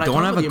joke. When We I don't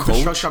talk have about a the coach.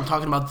 infrastructure, I'm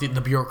talking about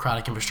the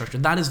bureaucratic infrastructure.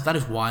 That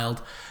is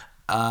wild.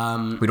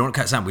 We don't,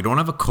 Sam. We don't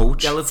have a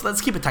coach. Yeah,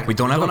 let's keep it technical. We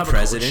don't have a coach.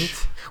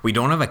 president. We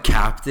don't have a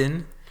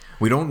captain.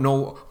 We don't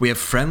know. We have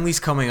friendlies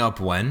coming up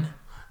when?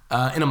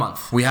 In a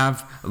month. We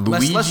have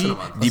Less Luigi than a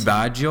month. Di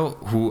Baggio,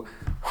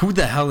 who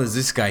the hell is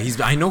this guy?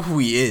 I know who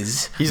he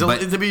is.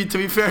 To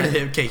be fair to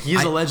him, okay,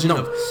 he's a legend.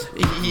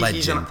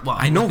 Legend. Well,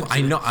 I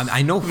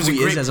know who was a he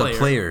is great as a player.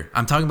 player.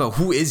 I'm talking about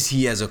who is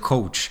he as a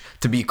coach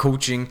to be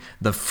coaching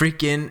the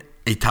freaking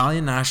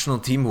Italian national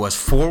team who has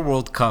 4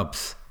 World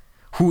Cups.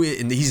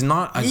 He's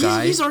not a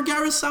guy. He's our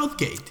Gareth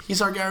Southgate.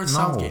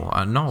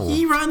 Southgate. No.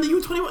 He ran the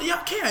U21.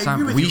 Yeah, okay, I Sam,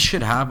 agree with we you.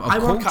 should have a I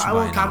want coach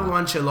by Carlo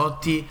now.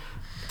 Ancelotti.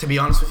 To be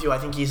honest with you, I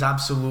think he's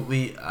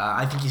absolutely.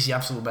 I think he's the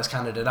absolute best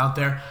candidate out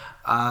there.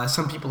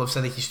 Some people have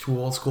said that he's too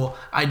old school.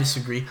 I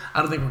disagree.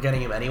 I don't think we're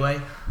getting him anyway.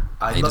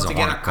 I'd He love doesn't to get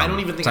want him. to come. I don't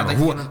even think Sam, I'd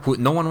like to get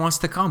him. no one wants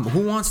to come.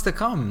 Who wants to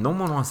come? No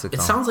one wants to come.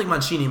 It sounds like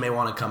Mancini may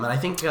want to come, and I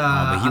think.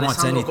 But he wants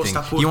Alessandro anything.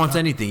 Costa He wants Curta-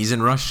 anything. He's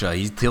in Russia.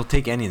 He'll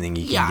take anything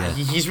he can Yeah, get.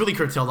 he's really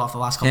curtailed off the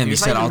last couple Yeah, of he years.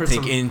 said, I "I'll even take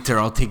heard some- Inter,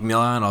 I'll take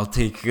Milan, I'll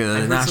take the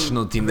heard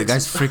national some- team." The heard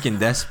guy's some- freaking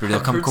desperate. He'll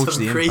I've come heard coach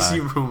some the crazy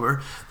Impact.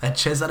 rumor that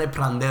Cesare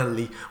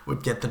Prandelli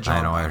would get the job.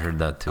 I know, I back. heard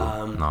that too.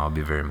 No, I'll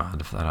be very mad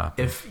if that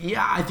happens.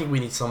 I think we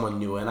need someone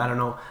new, and I don't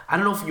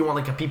know if you want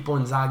like a Pippo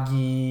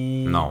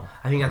Inzaghi. No.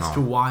 I think that's No.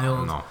 too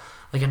wild. No.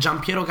 Like a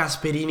Giampiero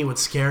Gasperini would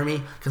scare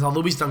me because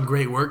although he's done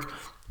great work,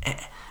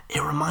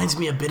 it reminds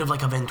me a bit of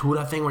like a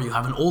Ventura thing where you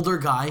have an older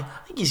guy.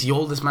 I think he's the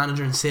oldest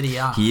manager in Serie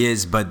A. He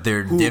is, but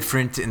they're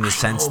different in the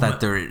sense know,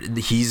 that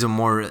he's a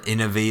more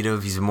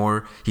innovative.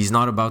 He's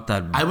not about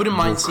that. I wouldn't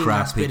mind bull seeing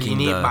crap picking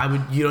Gasperini, but I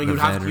would, the you would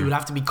veteran.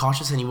 have to be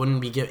cautious, and he would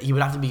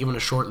have to be given a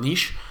short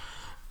leash,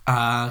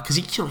 because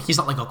he's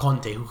not like a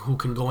Conte who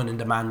can go in and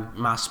demand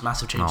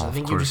massive changes. No, I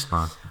think of you course just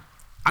not.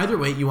 either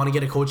way, you want to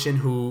get a coach in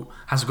who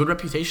has a good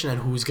reputation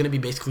and who's going to be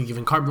basically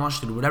given carte blanche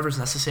to do whatever is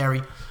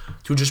necessary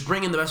to just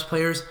bring in the best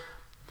players,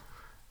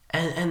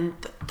 and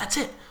that's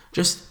it.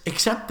 Just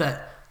accept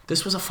that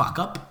this was a fuck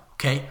up,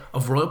 okay,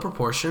 of royal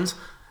proportions,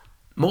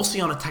 mostly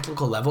on a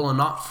technical level and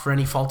not for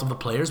any fault of the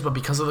players, but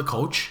because of the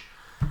coach.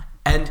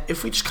 And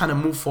if we just kind of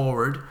move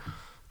forward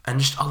and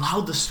just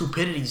allow the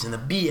stupidities and the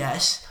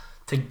BS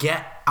to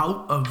get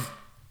out of,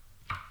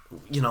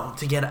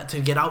 to get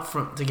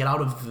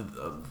out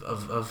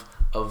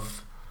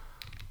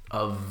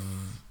of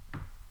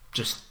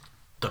just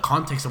the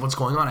context of what's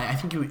going on. I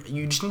think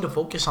you just need to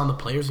focus on the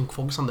players and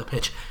focus on the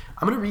pitch.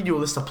 I'm gonna read you a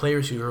list of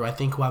players who I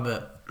think have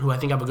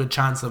a good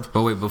chance of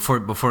But wait, before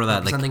that,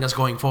 representing us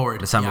going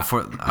forward. Sam, Yeah.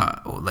 before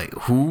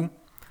who?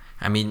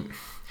 I mean,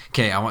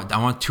 okay, I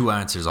want 2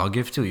 answers. I'll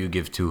give 2. You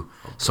give 2.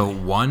 Okay. So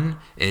one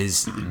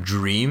is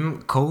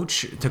dream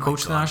coach to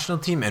coach the national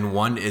team, and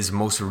one is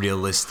most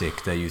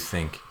realistic that you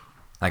think.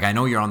 Like, I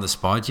know you're on the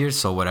spot here,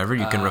 so whatever,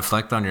 you can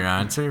reflect on your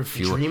answer if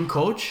you. Dream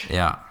coach?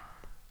 Yeah.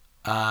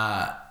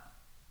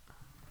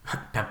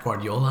 Pep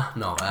Guardiola?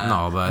 No.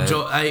 No, but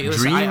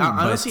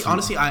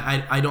honestly,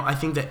 I don't. I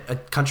think that a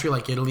country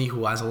like Italy,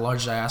 who has a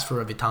large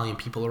diaspora of Italian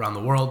people around the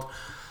world,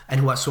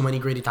 and who has so many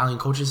great Italian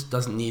coaches,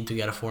 doesn't need to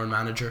get a foreign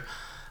manager.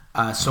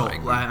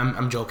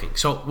 I'm joking.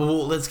 So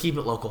let's keep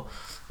it local,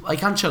 like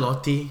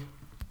Ancelotti,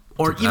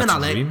 or even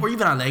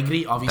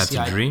Allegri. Obviously,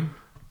 that's a dream.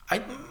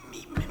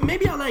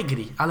 Maybe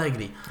Allegri.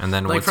 And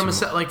then like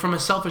from a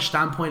selfish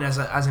standpoint, as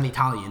an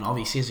Italian,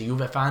 obviously as a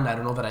Juve fan, I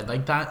don't know that I'd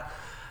like that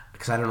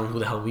because I don't know who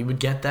the hell we would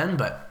get then.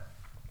 But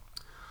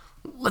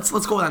let's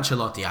go with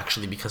Ancelotti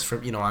actually, because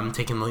I'm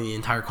taking the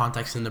entire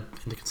context into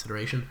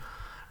consideration.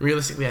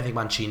 Realistically, I think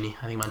Mancini.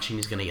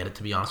 Is going to get it.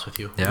 To be honest with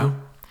you. Yeah. You?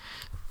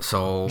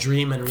 So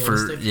Dream and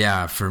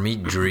realistic. For me,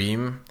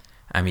 dream.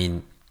 I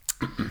mean,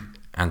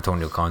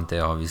 Antonio Conte,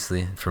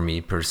 obviously. For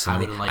me personally, I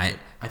wouldn't like it.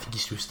 I think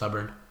he's too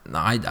stubborn. No,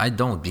 I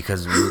don't,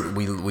 because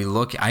we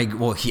look. I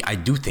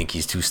do think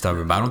he's too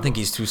stubborn, but I don't think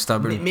he's too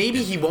stubborn.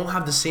 Maybe he won't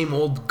have the same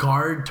old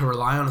guard to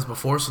rely on as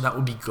before, so that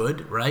would be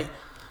good, right?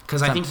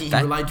 Because I think he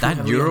relied too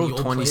heavily Euro on the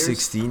old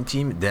 2016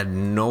 team. They had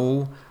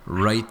no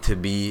right to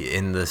be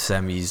in the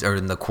semis or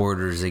in the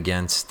quarters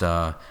against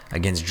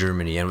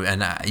Germany,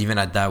 and even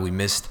at that we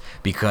missed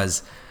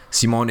because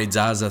Simone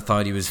Zaza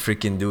thought he was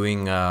freaking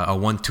doing a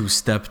 1-2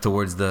 step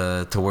towards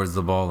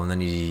the ball, and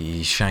then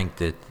he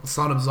shanked it. Let's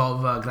not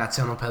absolve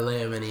Graziano Pelle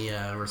of any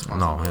No,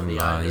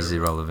 responsibility. he's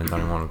irrelevant. I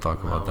don't want to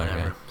talk about that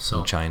whatever. guy So-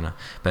 in China.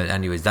 But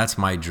anyways, that's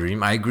my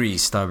dream. I agree,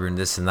 he's stubborn,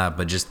 this and that,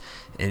 but just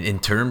in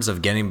terms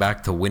of getting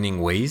back to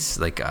winning ways,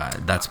 like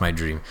that's my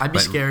dream. I'd be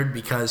But- scared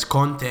because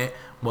Conte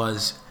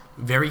was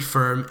very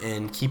firm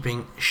in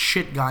keeping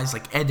shit guys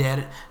like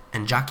Eder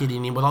and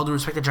Giaccherini. With all due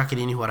respect to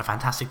Giaccherini, who had a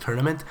fantastic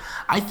tournament,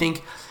 I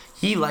think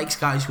he likes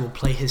guys who will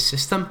play his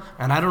system,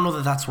 and I don't know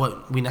that that's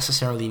what we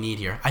necessarily need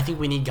here. I think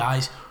we need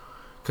guys,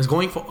 because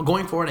going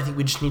forward, I think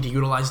we just need to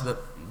utilize the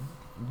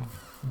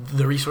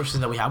resources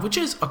that we have, which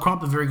is a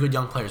crop of very good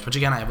young players. Which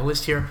again, I have a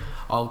list here.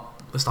 I'll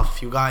list off a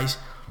few guys.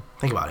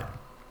 Think about it: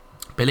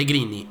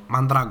 Pellegrini,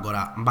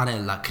 Mandragora,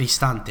 Barella,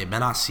 Cristante,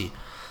 Benassi,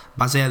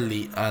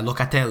 Baselli,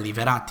 Locatelli,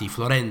 Verratti,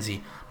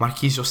 Florenzi,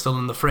 Marchisio still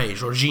in the fray,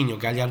 Jorginho,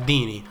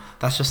 Gagliardini.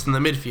 That's just in the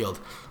midfield.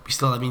 We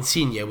still have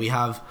Insigne. We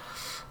have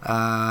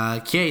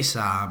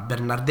Chiesa,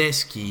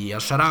 Bernardeschi, El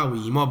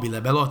Shaarawy, Immobile,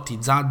 Belotti,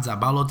 Zaza,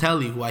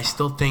 Balotelli, who I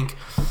still think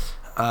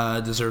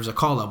deserves a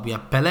call-up. We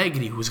have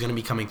Pellegrini, who's going to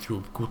be coming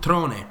through,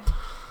 Cutrone,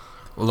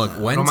 Well, look,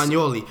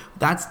 Romagnoli.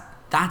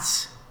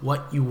 That's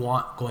what you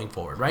want going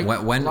forward, right?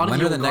 when a lot of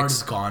the are the old guard next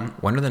is gone.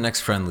 When are the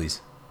next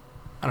friendlies?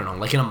 I don't know,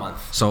 like in a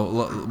month.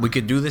 So we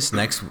could do this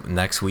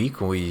next week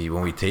when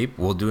we tape.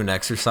 We'll do an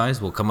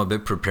exercise. We'll come a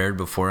bit prepared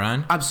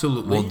beforehand.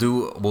 Absolutely.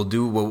 We'll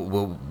do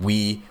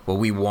what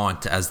we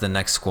want as the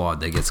next squad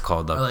that gets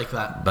called up. I like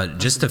that. But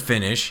just to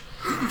finish,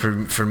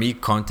 for me,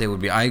 Conte would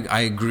be.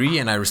 I agree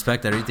and I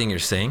respect everything you're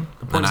saying.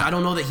 The point is, I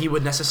don't know that he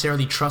would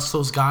necessarily trust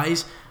those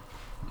guys.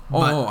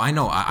 Oh, I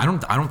know. I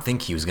don't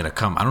think he was gonna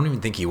come. I don't even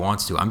think he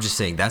wants to. I'm just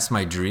saying that's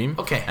my dream.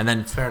 Okay, and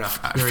then fair enough.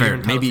 You're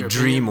entitled maybe to your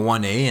dream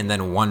 1A and then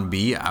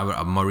 1B.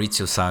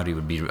 Maurizio Sarri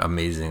would be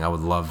amazing. I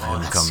would love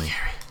him that's coming.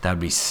 scary. That'd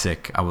be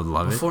sick. I would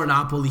love it. Before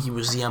Napoli, he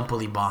was the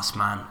Empoli boss,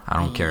 man. I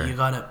don't care. You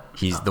gotta.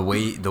 He's the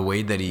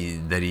way that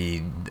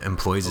he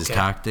employs his Okay.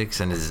 tactics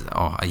and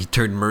he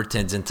turned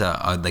Mertens into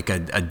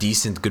a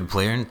decent good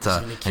player into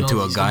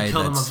a guy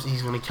that's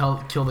He's gonna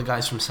kill the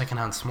guys from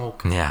secondhand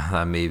smoke. yeah,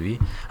 that maybe.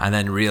 And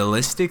then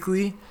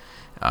realistically,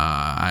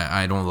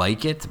 I don't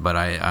like it, but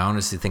I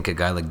honestly think a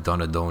guy like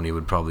Donadoni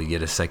would probably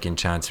get a second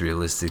chance.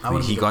 Realistically, That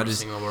wouldn't he be the got worst his.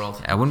 thing in the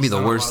world. It wouldn't be He's the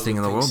done a lot worst of thing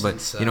in good the world, but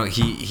things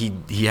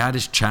since, he had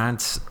his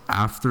chance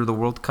after the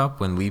World Cup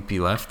when Lippi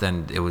left,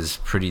 and it was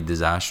pretty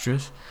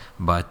disastrous.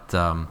 But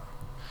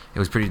it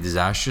was pretty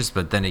disastrous.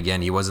 But then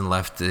again, he wasn't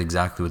left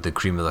exactly with the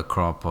cream of the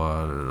crop.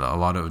 A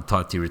lot of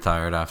Totti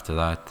retired after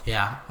that.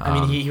 Yeah, I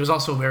mean he was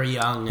also very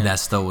young. And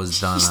Nesta was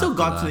done. he still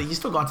after got that. he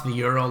still got to the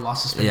Euro,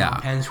 lost to Spain Yeah.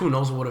 on pens. Who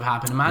knows what would have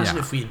happened? Imagine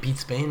Yeah. if we had beat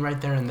Spain right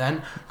there and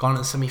then gone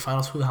to the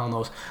semifinals. Who the hell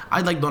knows?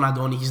 I'd like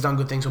Donadoni. He's done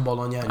good things with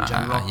Bologna in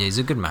general. Yeah, he's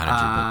a good manager,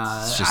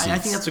 but it's just I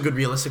think that's a good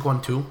realistic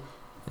one too.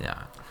 yeah.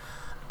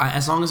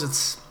 As long as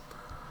it's,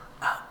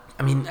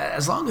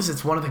 as long as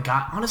it's one of the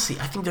guys. Honestly,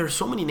 I think there are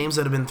so many names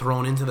that have been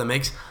thrown into the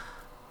mix,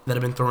 that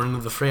have been thrown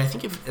into the fray. I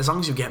think as long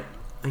as you get,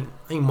 I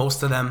think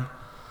most of them,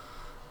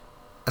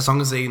 as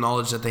long as they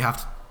acknowledge that they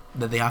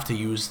have to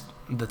use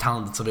the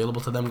talent that's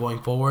available to them going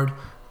forward,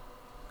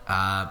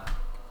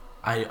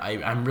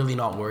 I'm really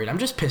not worried. I'm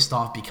just pissed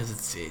off because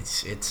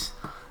it's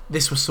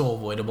this was so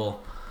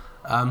avoidable.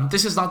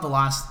 This is not the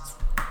last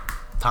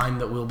time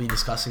that we'll be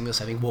discussing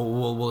this. I think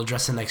we'll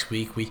address it next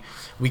week.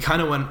 We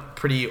kind of went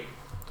pretty,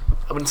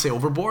 I wouldn't say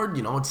overboard.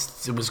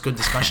 It was good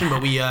discussion,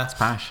 but we It's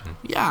passion.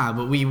 yeah,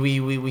 but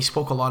we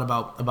spoke a lot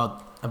about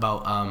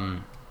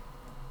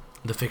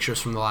the fixtures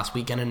from the last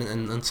weekend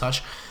and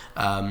such.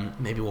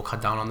 Maybe we'll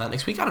cut down on that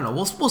next week. I don't know.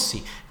 We'll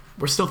see.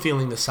 We're still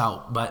feeling this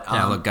out, but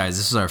Yeah, look, guys,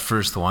 this is our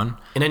first one.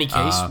 in any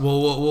case,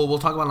 we'll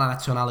talk about La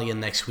Nazionale again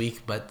next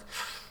week. But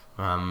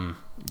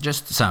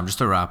Just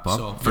to wrap up.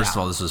 So, First of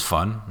yeah. all, this was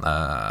fun.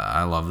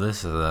 I love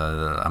this.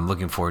 I'm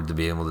looking forward to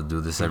being able to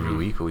do this every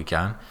week we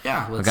can.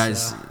 Yeah, but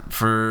guys,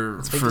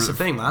 let's make this a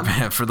thing,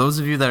 man. For those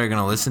of you that are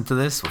gonna listen to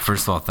this,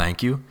 first of all,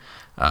 thank you.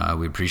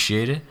 We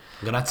appreciate it.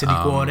 grazie di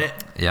cuore.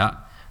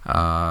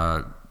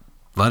 Yeah.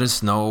 Let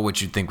us know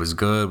what you think was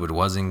good, what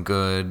wasn't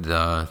good.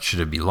 Should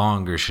it be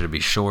longer? Should it be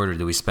shorter?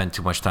 Did we spend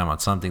too much time on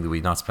something? Did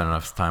we not spend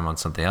enough time on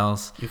something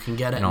else? You can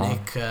get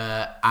Nick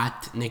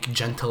at Nick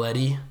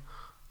Gentiletti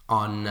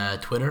on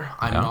Twitter.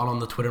 I'm not on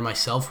the Twitter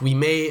myself. We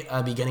may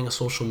be getting a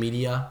social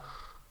media.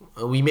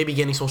 We may be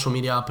getting social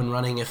media up and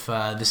running if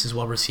this is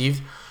well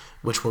received,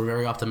 which we're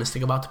very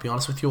optimistic about. To be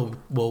honest with you,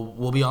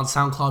 we'll be on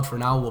SoundCloud for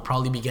now. We'll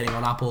probably be getting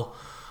on Apple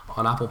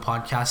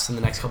Podcasts in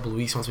the next couple of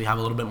weeks once we have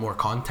a little bit more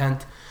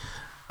content.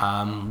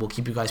 We'll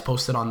keep you guys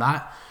posted on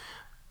that.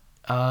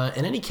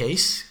 In any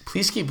case,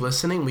 please keep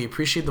listening. We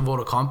appreciate the vote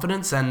of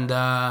confidence, and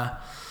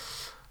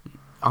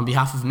on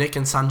behalf of Nick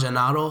and San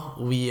Gennaro,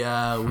 we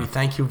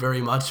thank you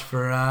very much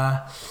for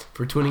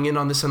tuning in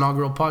on this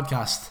inaugural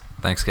podcast.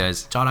 Thanks,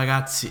 guys. Ciao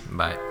ragazzi.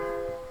 Bye.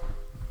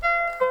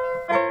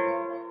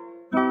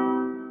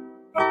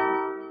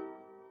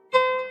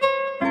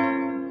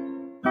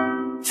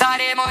 Thought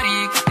saremo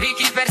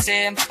ricchi per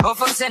sempre, o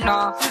forse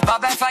no.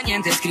 Vabbè fa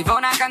niente, scrivo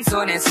una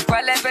canzone, su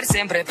quelle per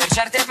sempre, per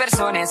certe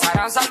persone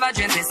sarà un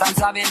salvagente,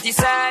 stanza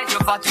 26. Ti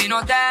ho fatto in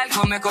hotel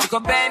come Kurt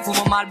Cobain,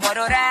 fumo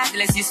Marlboro Red,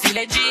 le si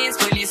sfila i jeans,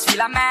 poi li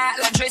sfila me.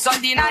 Lancio i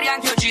soldi in aria,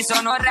 anche oggi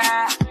sono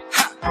re.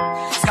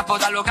 Scappo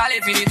dal locale,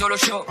 è finito lo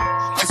show.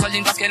 Ho i soldi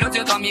in tasca e lo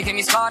zio Tommy che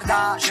mi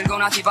scorda. Scelgo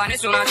una tipa,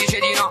 nessuna dice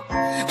di no.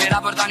 Me la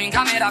portano in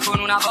camera con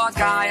una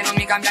vodka e non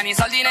mi cambiano i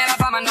soldi né la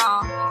fama,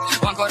 no.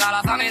 Ho ancora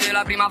la fame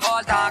della prima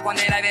volta,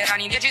 quando i live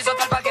erano in 10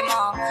 sotto al palco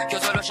mo.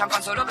 Chiuso lo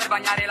champagne solo per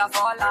bagnare la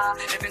folla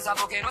e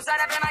pensavo che non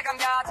sarebbe mai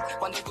cambiato.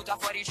 Quando butta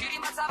fuori ci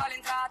rimbalzava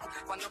l'entrata,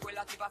 quando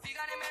quella tipa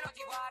figa nemmeno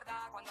ti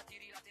guarda, quando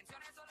tiri la